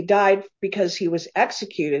overdose, but he died because he was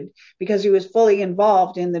executed because he was fully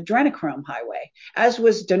involved in the adrenochrome highway, as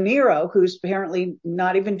was De Niro, who's apparently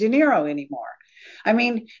not even De Niro anymore. I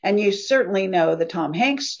mean, and you certainly know the Tom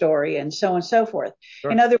Hanks story and so on and so forth. Sure.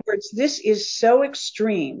 In other words, this is so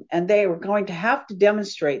extreme, and they are going to have to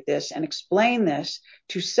demonstrate this and explain this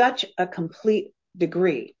to such a complete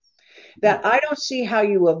degree that I don't see how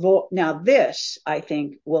you avoid. Now, this, I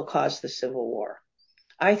think, will cause the Civil War.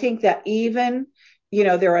 I think that even,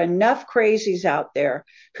 there are enough crazies out there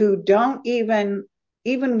who don't even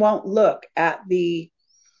won't look at the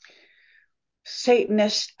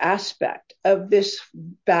Satanist aspect of this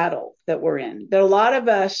battle that we're in, that a lot of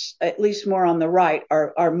us, at least more on the right,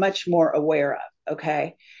 are much more aware of.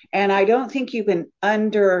 Okay. And I don't think you can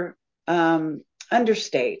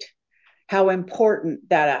understate how important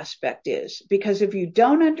that aspect is, because if you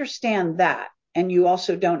don't understand that, and you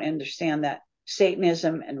also don't understand that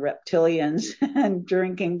Satanism and reptilians and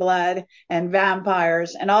drinking blood and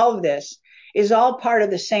vampires and all of this is all part of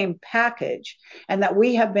the same package, and that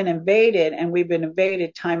we have been invaded, and we've been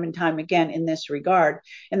invaded time and time again in this regard,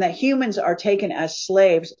 and that humans are taken as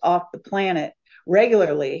slaves off the planet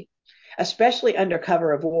regularly, especially under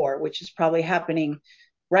cover of war, which is probably happening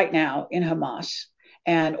right now in Hamas,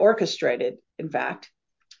 and orchestrated, in fact,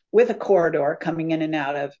 with a corridor coming in and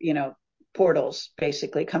out of, portals,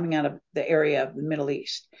 basically coming out of the area of the Middle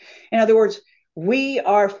East. In other words, we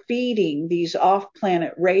are feeding these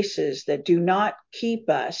off-planet races that do not keep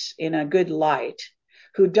us in a good light,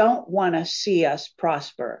 who don't want to see us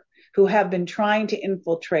prosper, who have been trying to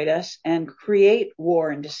infiltrate us and create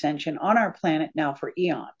war and dissension on our planet now for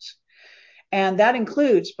eons. And that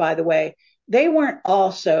includes, by the way, they weren't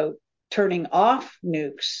also turning off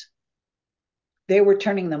nukes. They were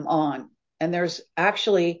turning them on. And there's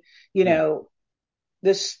actually, the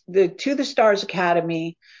To the Stars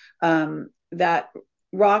Academy, that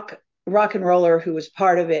rock and roller who was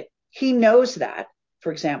part of it, he knows that,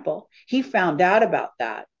 for example. He found out about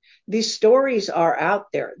that. These stories are out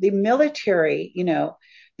there. The military,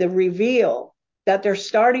 the reveal that they're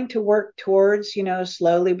starting to work towards,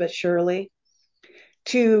 slowly but surely,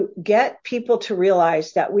 to get people to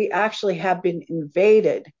realize that we actually have been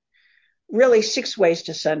invaded, really 6 ways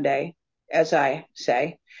to Sunday, as I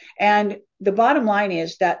say. And the bottom line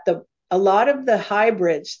is that a lot of the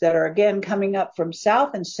hybrids that are, again, coming up from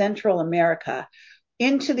South and Central America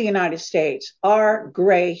into the United States are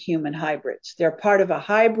gray human hybrids. They're part of a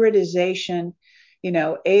hybridization,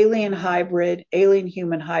 alien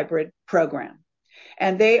human hybrid program.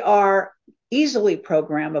 And they are easily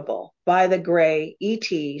programmable by the gray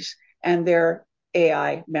ETs and their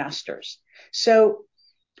AI masters. So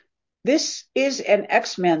this is an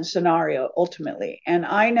X-Men scenario ultimately. And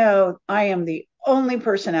I know I am the only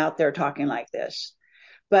person out there talking like this,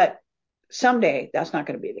 but someday that's not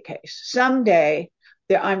going to be the case. Someday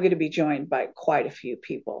I'm going to be joined by quite a few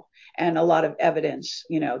people and a lot of evidence,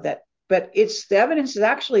 but the evidence is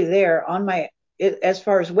actually there as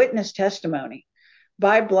far as witness testimony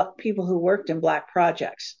by people who worked in Black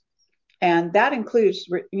projects. And that includes,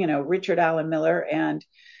 Richard Allen Miller, and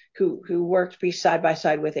who worked side by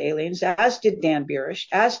side with aliens, as did Dan Burish,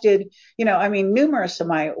 as did, numerous of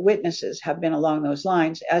my witnesses have been along those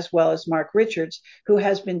lines, as well as Mark Richards, who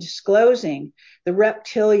has been disclosing the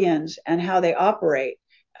reptilians and how they operate,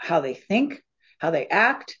 how they think, how they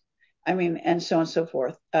act, and so on and so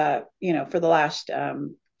forth, for the last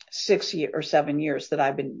 6 or 7 years that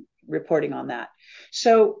I've been reporting on that.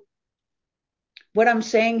 So what I'm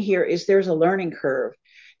saying here is there's a learning curve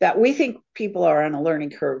that we think people are on a learning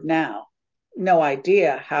curve now. No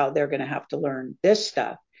idea how they're going to have to learn this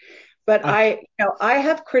stuff. But I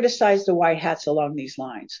have criticized the white hats along these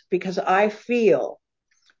lines because I feel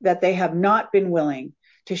that they have not been willing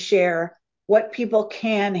to share what people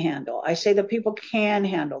can handle. I say that people can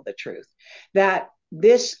handle the truth, that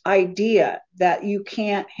this idea that you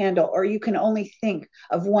can't handle, or you can only think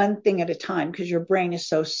of one thing at a time because your brain is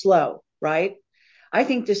so slow, right? I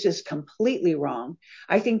think this is completely wrong.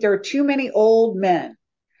 I think there are too many old men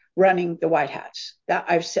running the white hats.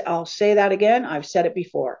 I'll say that again. I've said it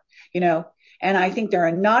before, and I think there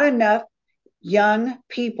are not enough young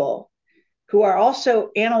people who are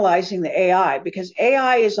also analyzing the AI, because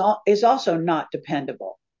AI is also not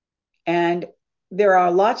dependable. And there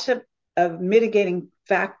are lots of mitigating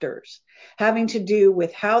factors having to do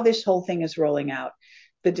with how this whole thing is rolling out,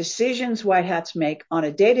 the decisions white hats make on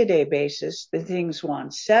a day-to-day basis, the things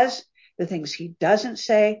Juan says, the things he doesn't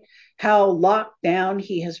say, how locked down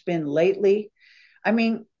he has been lately.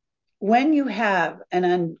 When you have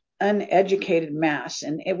an uneducated mass,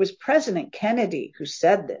 and it was President Kennedy who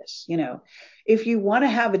said this, if you want to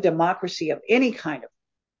have a democracy of any kind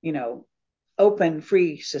of, open,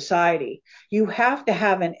 free society, you have to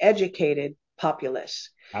have an educated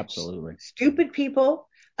populace. Absolutely. Stupid people,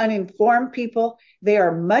 uninformed people, they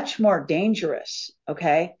are much more dangerous.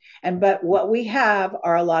 Okay. But what we have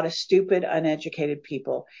are a lot of stupid, uneducated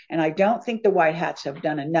people. And I don't think the white hats have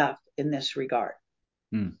done enough in this regard.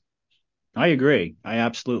 I agree. I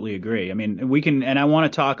absolutely agree. We can, and I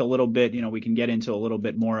want to talk a little bit, we can get into a little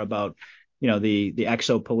bit more about, the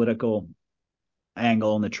exopolitical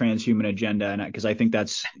angle and the transhuman agenda, and because I think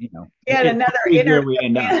that's another where we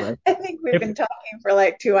end up, right? I think we've been talking for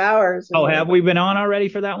like 2 hours. Oh, have we been on already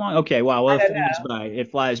for that long? Okay, wow. Well,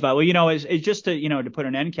 it flies by. Well, it's just to to put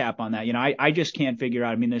an end cap on that. I just can't figure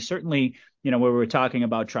out. There's certainly where we're talking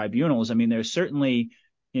about tribunals. There's certainly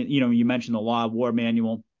you mentioned the Law of War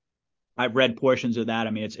manual. I've read portions of that. I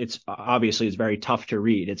mean, it's obviously it's very tough to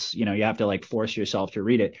read. It's, you have to like force yourself to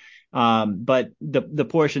read it. But the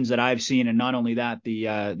portions that I've seen, and not only that,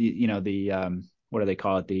 what do they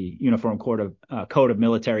call it? The Uniform Code of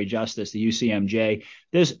Military Justice, the UCMJ.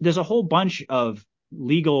 There's a whole bunch of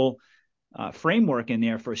legal framework in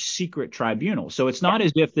there for secret tribunals. So it's not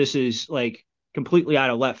as if this is like completely out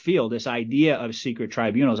of left field, this idea of secret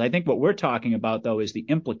tribunals. I think what we're talking about, though, is the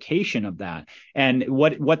implication of that and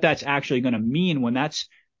what that's actually going to mean when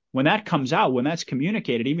that comes out, when that's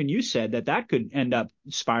communicated. Even you said that could end up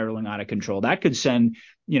spiraling out of control. That could send,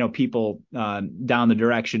 people down the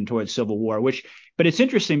direction towards civil war, but it's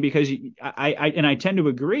interesting because I tend to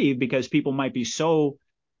agree, because people might be so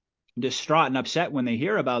distraught and upset when they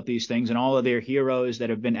hear about these things and all of their heroes that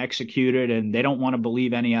have been executed, and they don't want to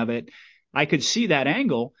believe any of it. I could see that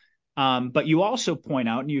angle. But you also point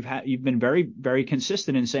out, and you've been very, very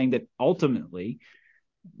consistent in saying that ultimately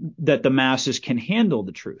that the masses can handle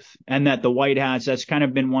the truth, and that the white hats, that's kind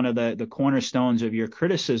of been one of the cornerstones of your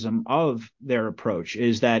criticism of their approach,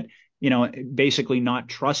 is that, basically not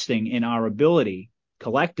trusting in our ability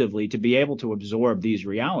collectively to be able to absorb these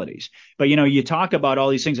realities. But, you talk about all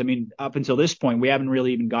these things. I mean, up until this point, we haven't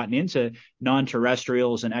really even gotten into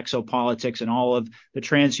non-terrestrials and exopolitics and all of the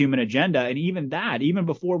transhuman agenda. And even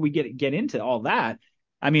before we get into all that,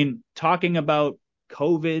 I mean, talking about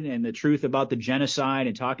COVID and the truth about the genocide,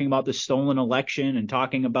 and talking about the stolen election, and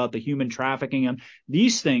talking about the human trafficking, and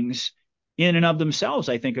these things in and of themselves,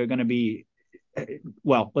 I think, are going to be,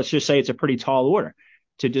 well, let's just say it's a pretty tall order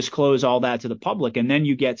to disclose all that to the public. And then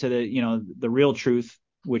you get to the real truth,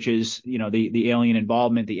 which is, the alien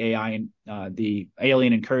involvement, the AI, the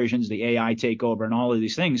alien incursions, the AI takeover, and all of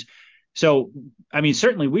these things. So, I mean,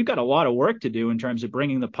 certainly we've got a lot of work to do in terms of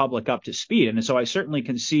bringing the public up to speed. And so I certainly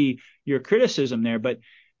can see your criticism there. But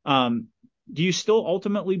do you still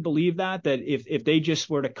ultimately believe that if they just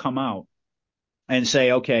were to come out and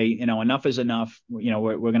say, okay, enough is enough,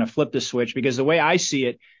 we're going to flip the switch? Because the way I see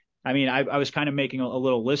it, I mean, I was kind of making a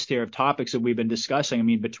little list here of topics that we've been discussing. I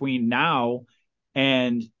mean, between now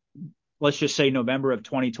and, let's just say, November of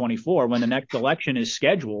 2024, when the next election is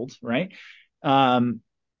scheduled, right?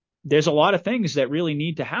 There's a lot of things that really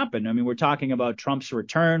need to happen. I mean, we're talking about Trump's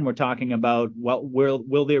return. We're talking about, well,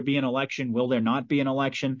 will there be an election? Will there not be an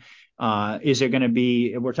election? Is there going to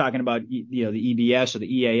be? We're talking about, the EBS or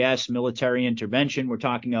the EAS military intervention. We're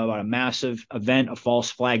talking about a massive event, a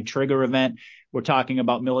false flag trigger event. We're talking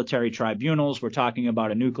about military tribunals. We're talking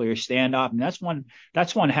about a nuclear standoff, and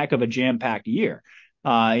that's one heck of a jam-packed year.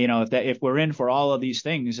 If we're in for all of these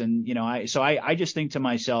things, and I just think to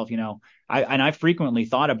myself, I've frequently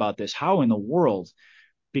thought about this: how in the world,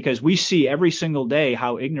 because we see every single day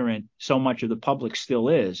how ignorant so much of the public still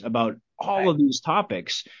is about all of these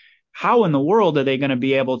topics. How in the world are they going to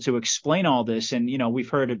be able to explain all this? And, we've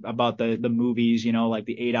heard about the movies, like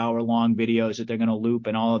the 8-hour long videos that they're going to loop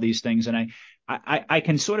and all of these things. And I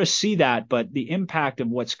can sort of see that, but the impact of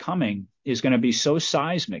what's coming is going to be so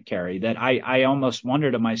seismic, Kerry, that I almost wonder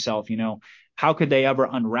to myself, how could they ever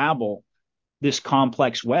unravel this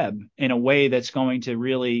complex web in a way that's going to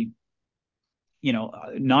really,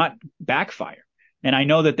 not backfire? And I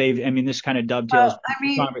know that this kind of dovetails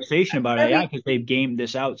the conversation about AI, because they've gamed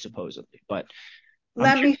this out supposedly. But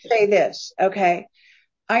let me say this, okay?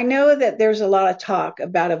 I know that there's a lot of talk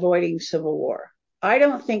about avoiding civil war. I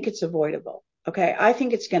don't think it's avoidable, okay? I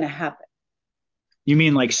think it's going to happen. You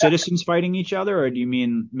mean like citizens fighting each other, or do you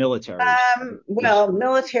mean militaries? Well,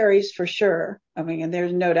 militaries for sure. I mean, and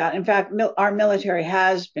there's no doubt. In fact, our military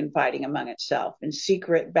has been fighting among itself in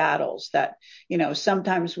secret battles that,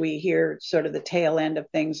 sometimes we hear sort of the tail end of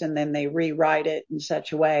things, and then they rewrite it in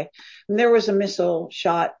such a way. And there was a missile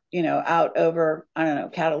shot, out over, I don't know,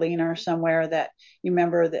 Catalina or somewhere, that you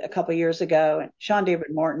remember that a couple of years ago, and Sean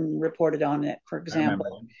David Morton reported on it, for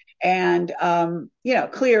example. And,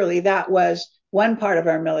 clearly that was one part of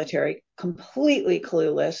our military completely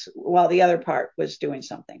clueless, while the other part was doing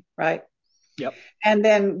something, right? Yep. And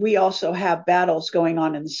then we also have battles going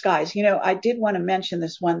on in the skies. I did want to mention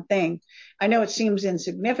this one thing. I know it seems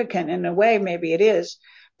insignificant, in a way, maybe it is,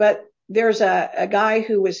 but there's a guy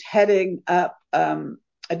who was heading up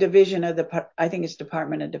a division of I think it's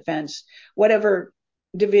Department of Defense, whatever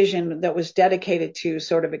division that was dedicated to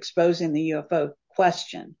sort of exposing the UFO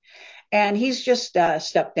question. And he's just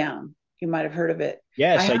stepped down. You might have heard of it.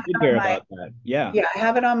 Yes, I did hear about that. Yeah. Yeah, I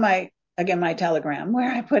have it on my Telegram,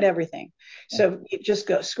 where I put everything. So you just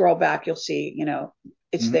scroll back, you'll see,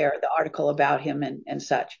 it's there, the article about him and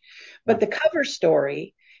such. But the cover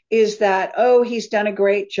story is that, he's done a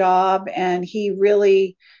great job, and he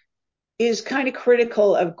really is kind of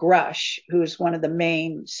critical of Grush, who's one of the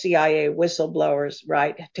main CIA whistleblowers,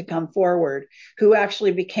 right, to come forward, who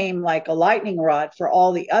actually became like a lightning rod for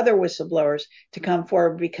all the other whistleblowers to come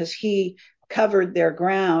forward because he covered their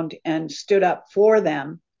ground and stood up for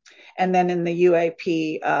them. And then in the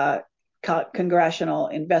UAP congressional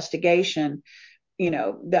investigation,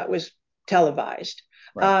 that was televised,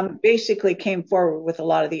 right. Basically came forward with a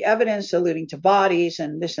lot of the evidence alluding to bodies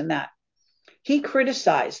and this and that. He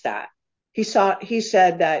criticized that. He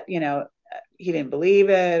said that, he didn't believe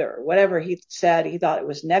it or whatever he said. He thought it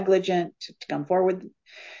was negligent to come forward.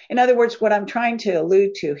 In other words, what I'm trying to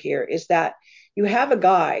allude to here is that you have a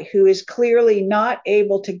guy who is clearly not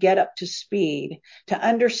able to get up to speed to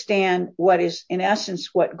understand what is, in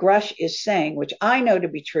essence, what Grush is saying, which I know to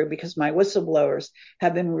be true because my whistleblowers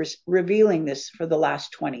have been revealing this for the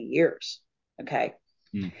last 20 years. Okay.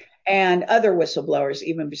 Mm. And other whistleblowers,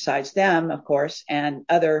 even besides them, of course, and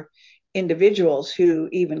other individuals who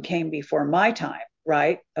even came before my time,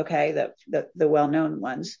 right? Okay. The well-known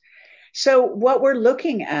ones. So what we're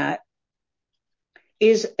looking at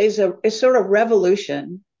is a sort of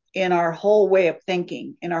revolution in our whole way of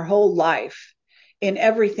thinking, in our whole life, in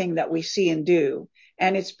everything that we see and do.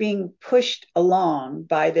 And it's being pushed along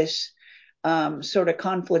by this sort of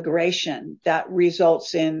conflagration that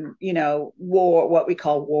results in, war, what we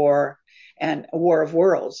call war, and a war of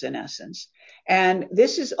worlds, in essence. And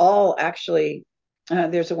this is all actually,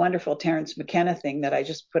 there's a wonderful Terence McKenna thing that I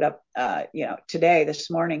just put up, today, this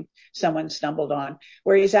morning, someone stumbled on,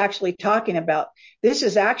 where he's actually talking about, this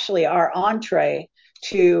is actually our entree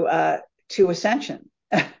to ascension.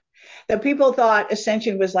 The people thought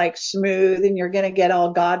ascension was like smooth and you're going to get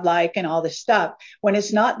all godlike and all this stuff, when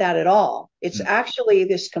it's not that at all. It's actually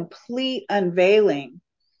this complete unveiling,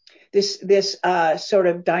 this sort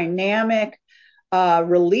of dynamic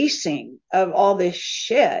releasing of all this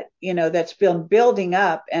shit, that's been building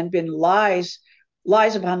up and been lies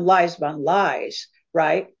upon lies upon lies,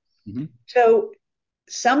 right? Mm-hmm. So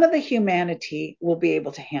some of the humanity will be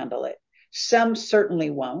able to handle it. Some certainly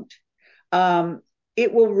won't.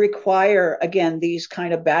 It will require, again, these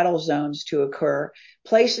kind of battle zones to occur.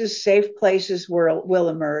 Safe places will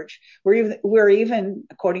emerge. We're even,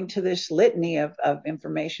 according to this litany of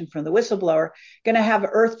information from the whistleblower, going to have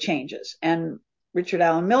earth changes. And Richard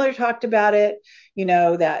Allen Miller talked about it.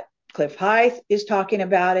 That Cliff Hythe is talking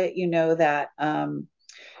about it. That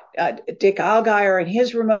Dick Allgaier and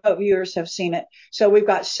his remote viewers have seen it. So we've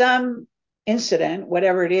got some incident,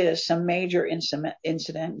 whatever it is, some major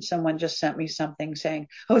incident. Someone just sent me something saying,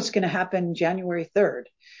 oh, it's going to happen January 3rd,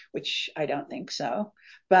 which I don't think so.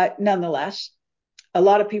 But nonetheless, a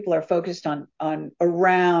lot of people are focused on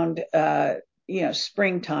around,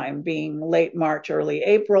 springtime, being late March, early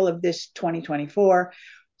April of this 2024.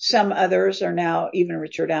 Some others are now, even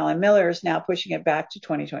Richard Allen Miller is now pushing it back to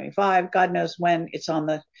 2025. God knows when it's on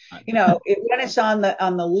the, when it's on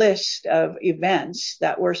the list of events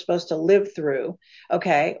that we're supposed to live through,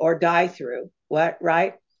 okay, or die through. What,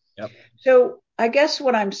 right? Yep. So I guess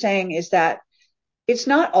what I'm saying is that it's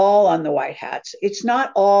not all on the white hats. It's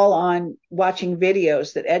not all on watching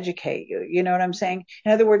videos that educate you. You know what I'm saying?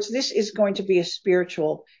 In other words, this is going to be a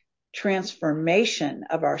spiritual transformation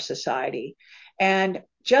of our society. And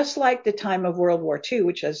just like the time of World War II,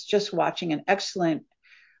 which I was just watching an excellent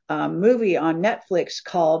movie on Netflix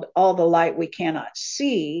called All the Light We Cannot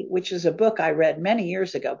See, which is a book I read many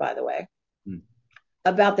years ago, by the way,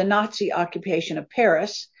 about the Nazi occupation of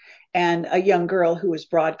Paris and a young girl who was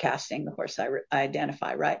broadcasting, of course, I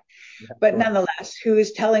identify, right? Yeah, but nonetheless, who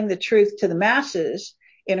is telling the truth to the masses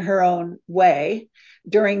in her own way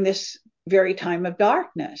during this very time of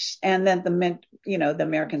darkness. And then the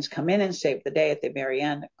Americans come in and save the day at the very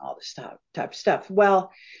end, all this type of stuff.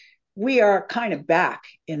 Well, we are kind of back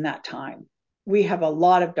in that time. We have a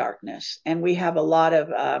lot of darkness and we have a lot of,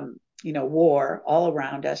 war all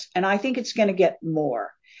around us. And I think it's going to get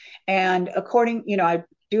more. And I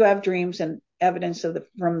do have dreams and evidence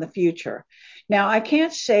from the future. Now, I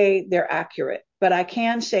can't say they're accurate, but I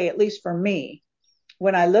can say, at least for me,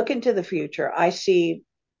 when I look into the future, I see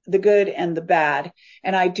the good and the bad.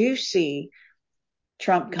 And I do see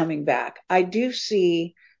Trump coming back. I do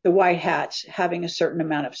see the white hats having a certain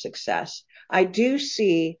amount of success. I do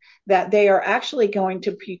see that they are actually going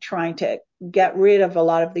to be trying to get rid of a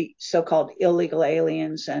lot of the so-called illegal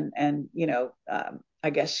aliens and I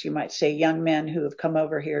guess you might say young men who have come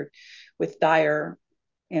over here with dire,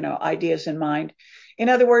 ideas in mind. In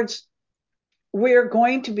other words, we're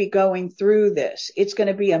going to be going through this. It's going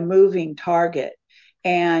to be a moving target.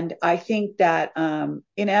 And I think that,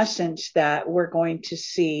 in essence, that we're going to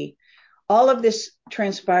see all of this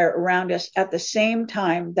transpire around us at the same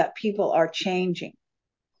time that people are changing.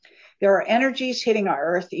 There are energies hitting our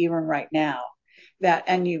earth even right now that,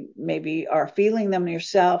 and you maybe are feeling them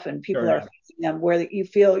yourself, and people Sure, are yeah. feeling them, where you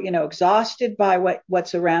feel, exhausted by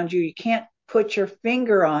what's around you. You can't put your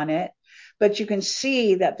finger on it, but you can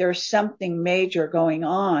see that there's something major going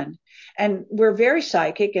on. And we're very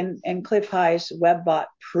psychic, and Cliff High's WebBot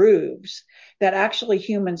proves that actually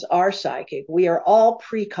humans are psychic. We are all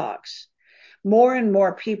precogs. More and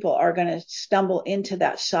more people are going to stumble into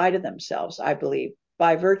that side of themselves, I believe,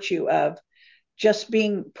 by virtue of just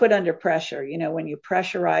being put under pressure. When you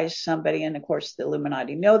pressurize somebody, and of course the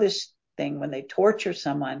Illuminati know this thing, when they torture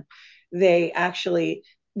someone, they actually,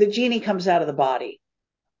 the genie comes out of the body,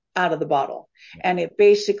 out of the bottle, and it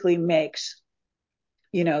basically makes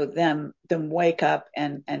them wake up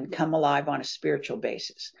and come alive on a spiritual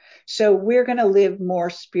basis. So we're going to live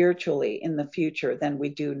more spiritually in the future than we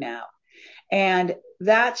do now. And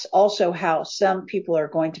that's also how some people are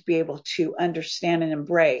going to be able to understand and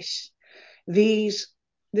embrace this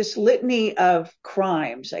litany of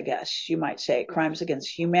crimes, I guess you might say, crimes against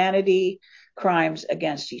humanity, crimes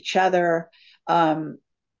against each other.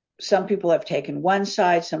 Some people have taken one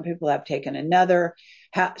side, some people have taken another.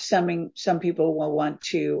 Some people will want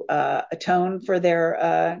to atone for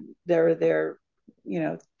their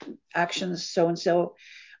actions, so and so,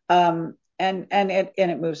 and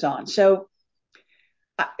it moves on. So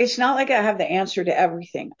it's not like I have the answer to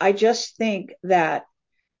everything. I just think that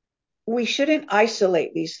we shouldn't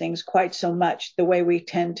isolate these things quite so much the way we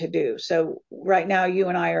tend to do. So right now, you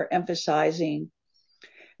and I are emphasizing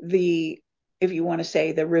if you want to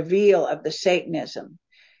say, the reveal of the Satanism.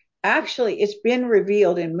 Actually, it's been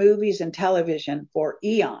revealed in movies and television for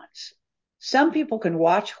eons. Some people can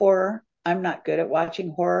watch horror. I'm not good at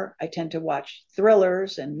watching horror. I tend to watch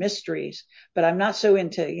thrillers and mysteries, but I'm not so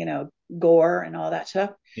into, gore and all that stuff.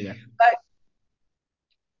 Yeah. But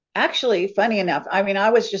actually, funny enough, I mean, I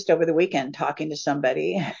was just over the weekend talking to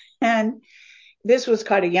somebody, and this was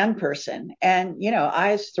quite a young person. And,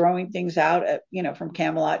 I was throwing things out from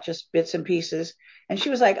Camelot, just bits and pieces. And she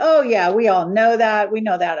was like, oh yeah, we all know that. We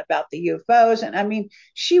know that about the UFOs. And I mean,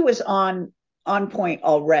 she was on point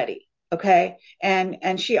already. Okay.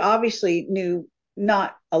 And she obviously knew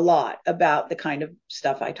not a lot about the kind of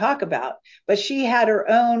stuff I talk about, but she had her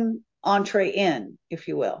own entree in, if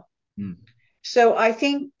you will. Mm. So I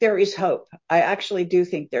think there is hope. I actually do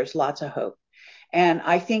think there's lots of hope. And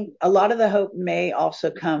I think a lot of the hope may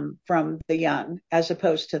also come from the young as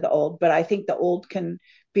opposed to the old, but I think the old can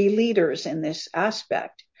be leaders in this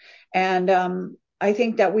aspect. And I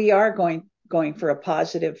think that we are going for a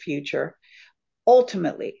positive future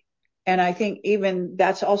ultimately. And I think even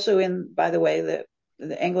that's also in, by the way,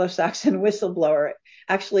 the Anglo-Saxon whistleblower.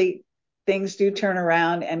 Actually, things do turn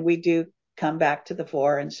around and we do come back to the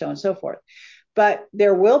fore, and so on and so forth. But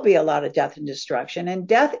there will be a lot of death and destruction, and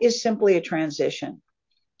death is simply a transition.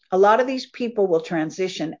 A lot of these people will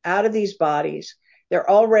transition out of these bodies. They're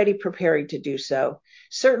already preparing to do so.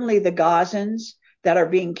 Certainly the Gazans that are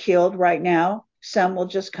being killed right now, some will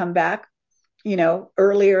just come back,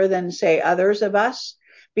 earlier than, say, others of us,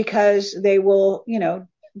 because they will,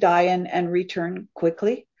 die and return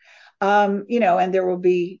quickly. And there will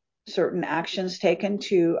be certain actions taken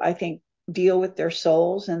to, I think, deal with their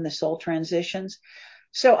souls and the soul transitions.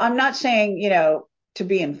 So I'm not saying, to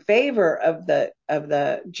be in favor of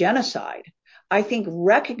the genocide. I think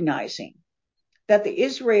recognizing that the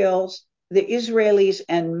Israelis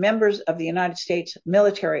and members of the United States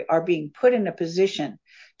military are being put in a position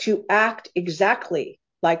to act exactly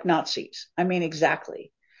like Nazis. I mean,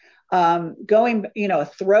 exactly. Going, a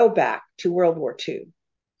throwback to World War II.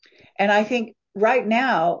 And I think right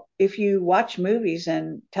now, if you watch movies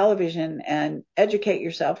and television and educate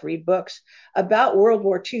yourself, read books about World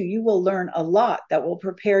War II, you will learn a lot that will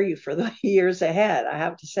prepare you for the years ahead, I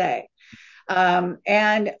have to say.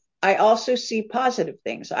 And I also see positive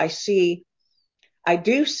things. I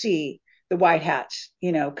do see the white hats,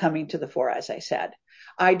 coming to the fore, as I said.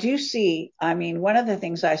 I do see, I mean, one of the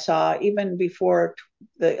things I saw even before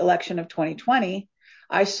the election of 2020,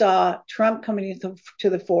 I saw Trump coming to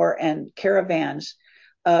the fore and caravans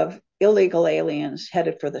of illegal aliens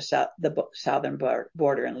headed for the southern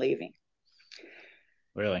border and leaving.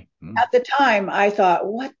 Really? Mm. At the time, I thought,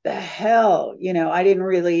 what the hell? I didn't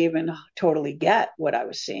really even totally get what I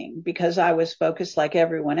was seeing because I was focused like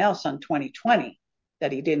everyone else on 2020,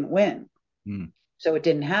 that he didn't win. Mm. So it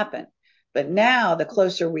didn't happen. But now, the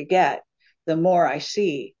closer we get, the more I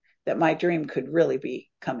see that my dream could really be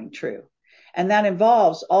coming true. And that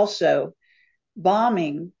involves also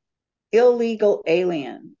bombing illegal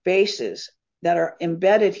alien bases that are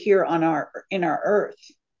embedded here in our earth,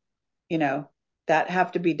 that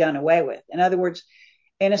have to be done away with. In other words,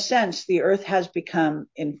 in a sense, the earth has become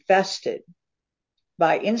infested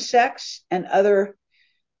by insects and other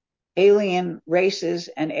alien races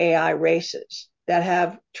and AI races that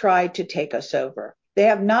have tried to take us over. They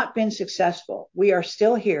have not been successful. We are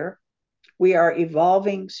still here. We are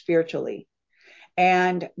evolving spiritually.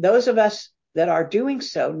 And those of us that are doing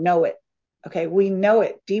so know it. Okay. We know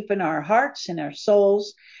it deep in our hearts and our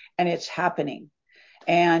souls, and it's happening.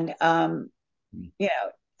 And,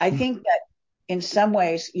 I think that in some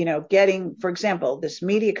ways, getting, for example, this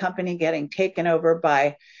media company getting taken over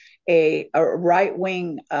by a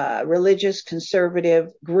right-wing religious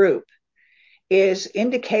conservative group is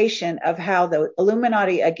indication of how the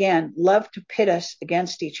Illuminati, again, love to pit us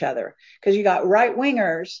against each other, because you got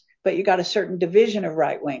right-wingers, but you got a certain division of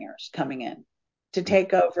right-wingers coming in to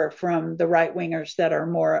take over from the right-wingers that are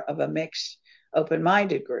more of a mixed,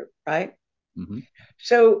 open-minded group, right? Mm-hmm.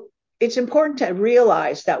 So it's important to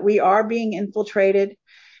realize that we are being infiltrated,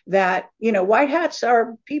 that, white hats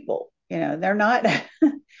are people, they're not,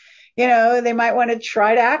 they might want to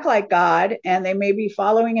try to act like God, and they may be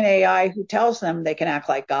following an AI who tells them they can act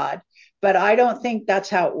like God. But I don't think that's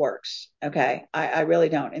how it works. Okay. I really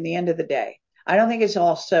don't. In the end of the day, I don't think it's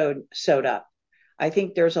all sewed up. I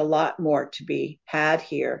think there's a lot more to be had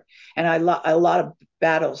here, and a lot of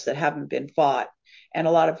battles that haven't been fought, and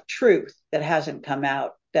a lot of truth that hasn't come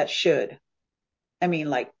out that should. I mean,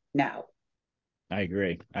 like now. I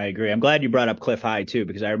agree. I'm glad you brought up Cliff High too,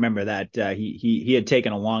 because I remember that he had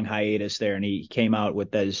taken a long hiatus there, and he came out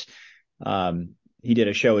with those. He did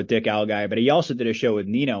a show with Dick Alguy, but he also did a show with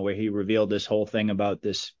Nino where he revealed this whole thing about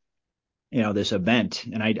this, this event.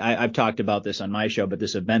 And I've talked about this on my show, but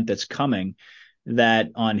this event that's coming, that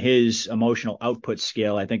on his emotional output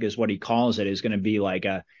scale, I think is what he calls it, is going to be like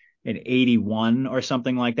an 81 or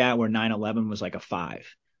something like that, where 9/11 was like a 5.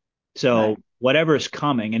 So right. Whatever's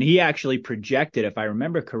coming, and he actually projected, if I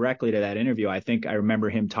remember correctly to that interview, I think I remember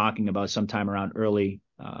him talking about sometime around early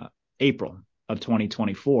April of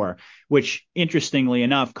 2024, which interestingly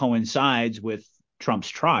enough coincides with Trump's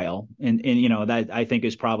trial. And that I think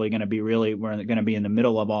is probably going to be we're going to be in the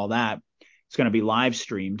middle of all that. It's going to be live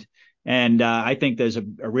streamed. And I think there's a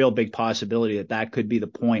real big possibility that could be the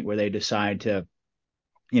point where they decide to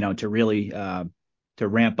really to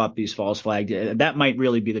ramp up these false flags. That might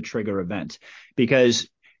really be the trigger event, because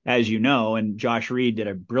as you know, and Josh Reed did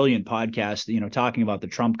a brilliant podcast, talking about the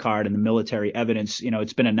Trump card and the military evidence.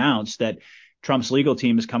 It's been announced that Trump's legal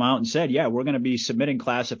team has come out and said, yeah, we're going to be submitting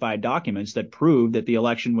classified documents that prove that the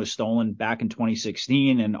election was stolen back in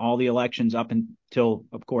 2016 and all the elections up until,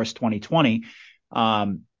 of course, 2020.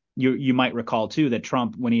 You might recall too that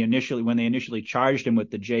Trump, when they initially charged him with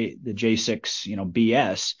the J6,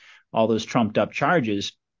 BS, all those trumped up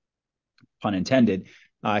charges, pun intended,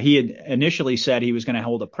 he had initially said he was going to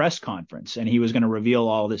hold a press conference and he was going to reveal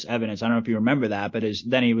all this evidence. I don't know if you remember that, but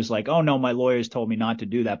then he was like, oh no, my lawyers told me not to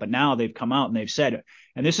do that. But now they've come out and they've said it.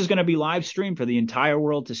 And this is going to be live streamed for the entire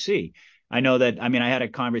world to see. I know that, I had a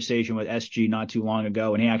conversation with SG not too long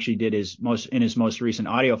ago, and he actually did his most recent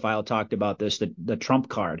audio file talked about this, the Trump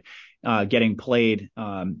card getting played.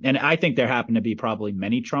 And I think there happen to be probably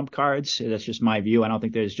many Trump cards. That's just my view. I don't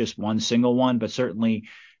think there's just one single one, but certainly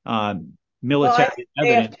military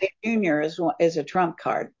evidence. AFK Jr. is a Trump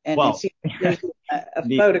card. And there's a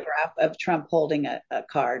photograph of Trump holding a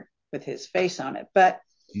card with his face on it. But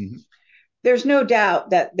there's no doubt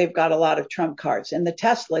that they've got a lot of Trump cards. And the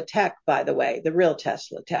Tesla tech, by the way, the real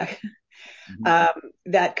Tesla tech,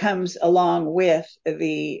 that comes along with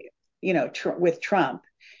with Trump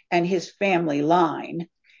and his family line,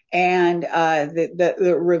 and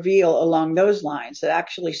the reveal along those lines that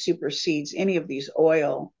actually supersedes any of these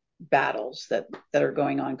oil battles that are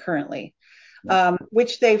going on currently,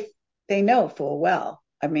 which they know full well.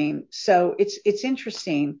 So it's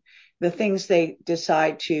interesting, the things they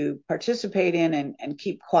decide to participate in and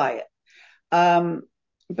keep quiet.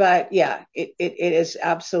 But yeah, it is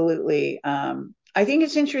absolutely, I think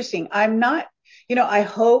it's interesting. I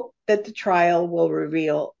hope that the trial will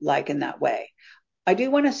reveal like in that way. I do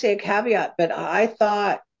want to say a caveat, but I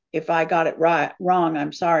thought, if I got it wrong,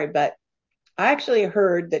 I'm sorry, but I actually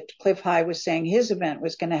heard that Cliff High was saying his event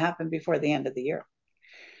was going to happen before the end of the year,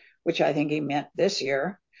 which I think he meant this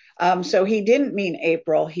year. So he didn't mean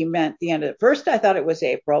April. He meant the end of it. First, I thought it was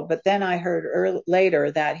April, but then I heard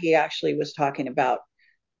later that he actually was talking about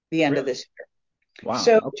the end of this year. Wow.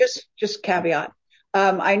 So just caveat.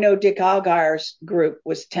 I know Dick Allgire's group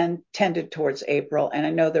was tended towards April, and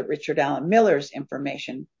I know that Richard Allen Miller's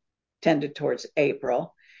information tended towards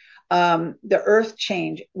April. the earth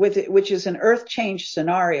change, which is an earth change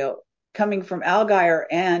scenario coming from Al Geyer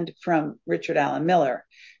and from Richard Allen Miller,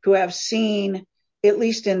 who have seen, at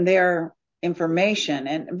least in their information.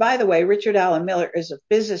 And by the way, Richard Allen Miller is a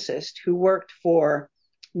physicist who worked for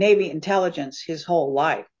Navy intelligence his whole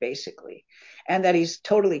life, basically, and that he's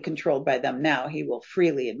totally controlled by them now, he will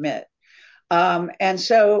freely admit. And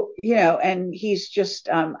so, and he's just,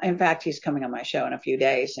 in fact, he's coming on my show in a few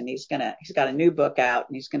days, and he's got a new book out,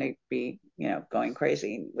 and he's going to be, going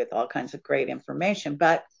crazy with all kinds of great information.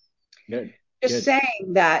 But Good. Just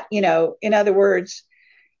saying that, in other words,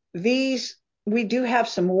 we do have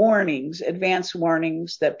some warnings, advanced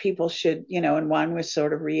warnings that people should, and one was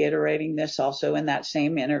sort of reiterating this also in that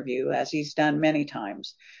same interview, as he's done many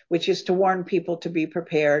times, which is to warn people to be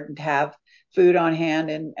prepared and have food on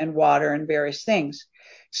hand and water and various things.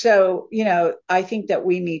 So, I think that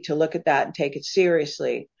we need to look at that and take it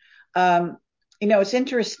seriously. It's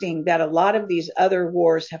interesting that a lot of these other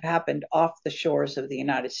wars have happened off the shores of the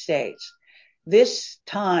United States. This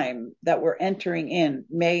time that we're entering in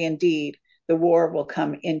may indeed, the war will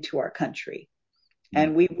come into our country,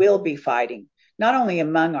 and we will be fighting not only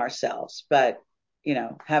among ourselves, but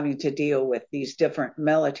having to deal with these different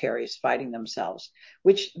militaries fighting themselves,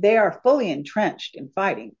 which they are fully entrenched in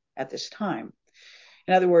fighting at this time.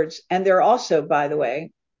 In other words, and they're also, by the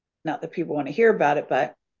way, not that people want to hear about it,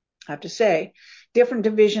 but I have to say, different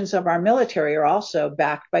divisions of our military are also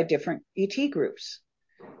backed by different ET groups.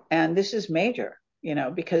 And this is major,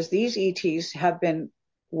 because these ETs have been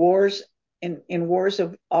wars in wars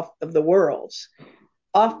of the worlds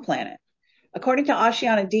off planet. According to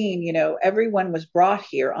Ashiana Dean, everyone was brought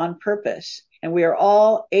here on purpose, and we are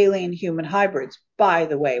all alien human hybrids, by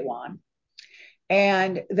the way, Juan.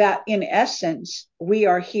 And that in essence, we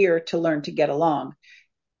are here to learn to get along,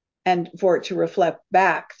 and for it to reflect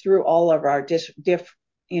back through all of our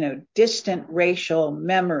distant racial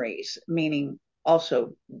memories, meaning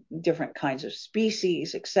also different kinds of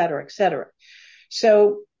species, et cetera, et cetera.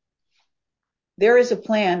 So there is a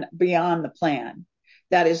plan beyond the plan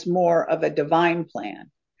that is more of a divine plan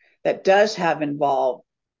that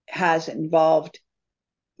has involved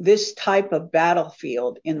this type of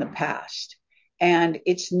battlefield in the past. And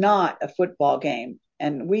it's not a football game.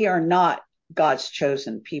 And we are not God's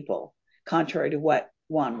chosen people, contrary to what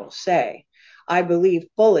one will say. I believe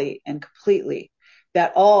fully and completely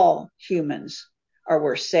that all humans are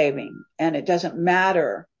worth saving. And it doesn't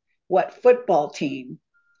matter what football team,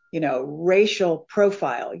 racial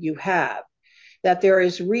profile you have, that there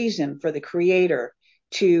is reason for the Creator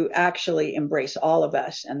to actually embrace all of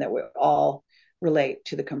us, and that we all relate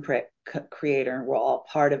to the Creator and we're all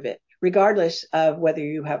part of it, regardless of whether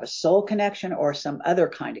you have a soul connection or some other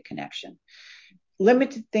kind of connection.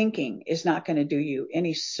 Limited thinking is not going to do you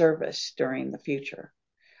any service during the future.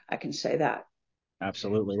 I can say that.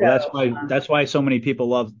 Absolutely. Well, that's why so many people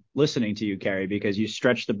love listening to you, Kerry, because you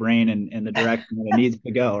stretch the brain in the direction that it needs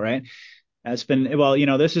to go, right? That's been,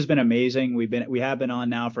 this has been amazing. We have been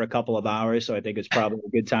on now for a couple of hours, so I think it's probably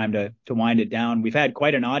a good time to wind it down. We've had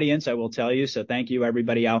quite an audience, I will tell you. So thank you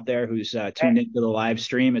everybody out there who's tuned into the live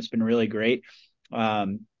stream. It's been really great.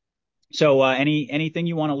 So anything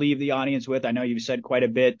you want to leave the audience with? I know you've said quite a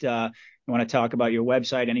bit. You want to talk about your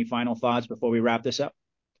website? Any final thoughts before we wrap this up?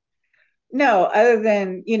 No, other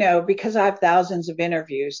than, because I have thousands of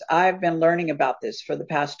interviews, I've been learning about this for the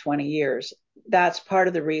past 20 years. That's part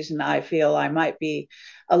of the reason I feel I might be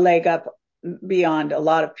a leg up beyond a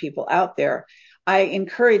lot of people out there. I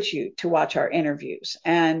encourage you to watch our interviews.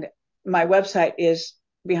 And my website is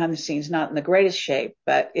behind the scenes, not in the greatest shape,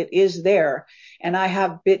 but it is there. And I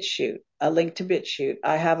have BitChute, a link to BitChute.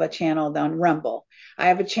 I have a channel on Rumble. I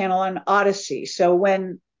have a channel on Odyssey. So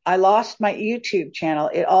when I lost my YouTube channel,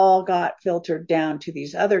 it all got filtered down to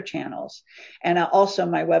these other channels. And also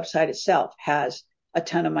my website itself has a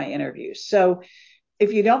ton of my interviews. So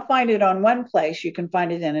if you don't find it on one place, you can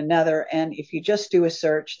find it in another. And if you just do a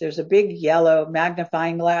search, there's a big yellow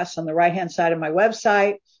magnifying glass on the right-hand side of my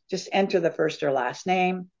website. Just enter the first or last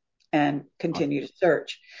name and continue to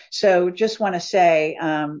search. So just want to say,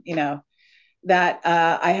 that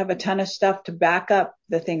I have a ton of stuff to back up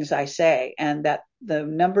the things I say, and that the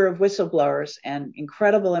number of whistleblowers and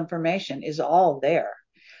incredible information is all there.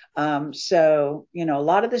 So, a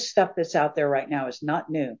lot of this stuff that's out there right now is not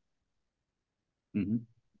new. Mm-hmm.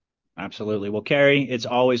 Absolutely. Well, Kerry, it's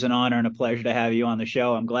always an honor and a pleasure to have you on the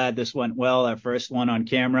show. I'm glad this went well, our first one on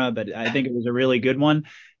camera, but I think it was a really good one.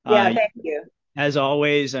 Yeah, thank you. As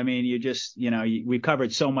always, I mean, we've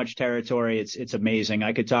covered so much territory. It's amazing.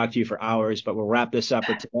 I could talk to you for hours, but we'll wrap this up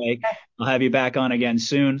for today. I'll have you back on again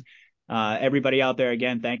soon. Everybody out there,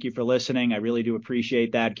 again, thank you for listening. I really do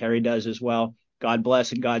appreciate that. Kerry does as well. God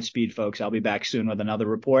bless and Godspeed, folks. I'll be back soon with another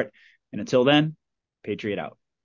report. And until then, Patriot out.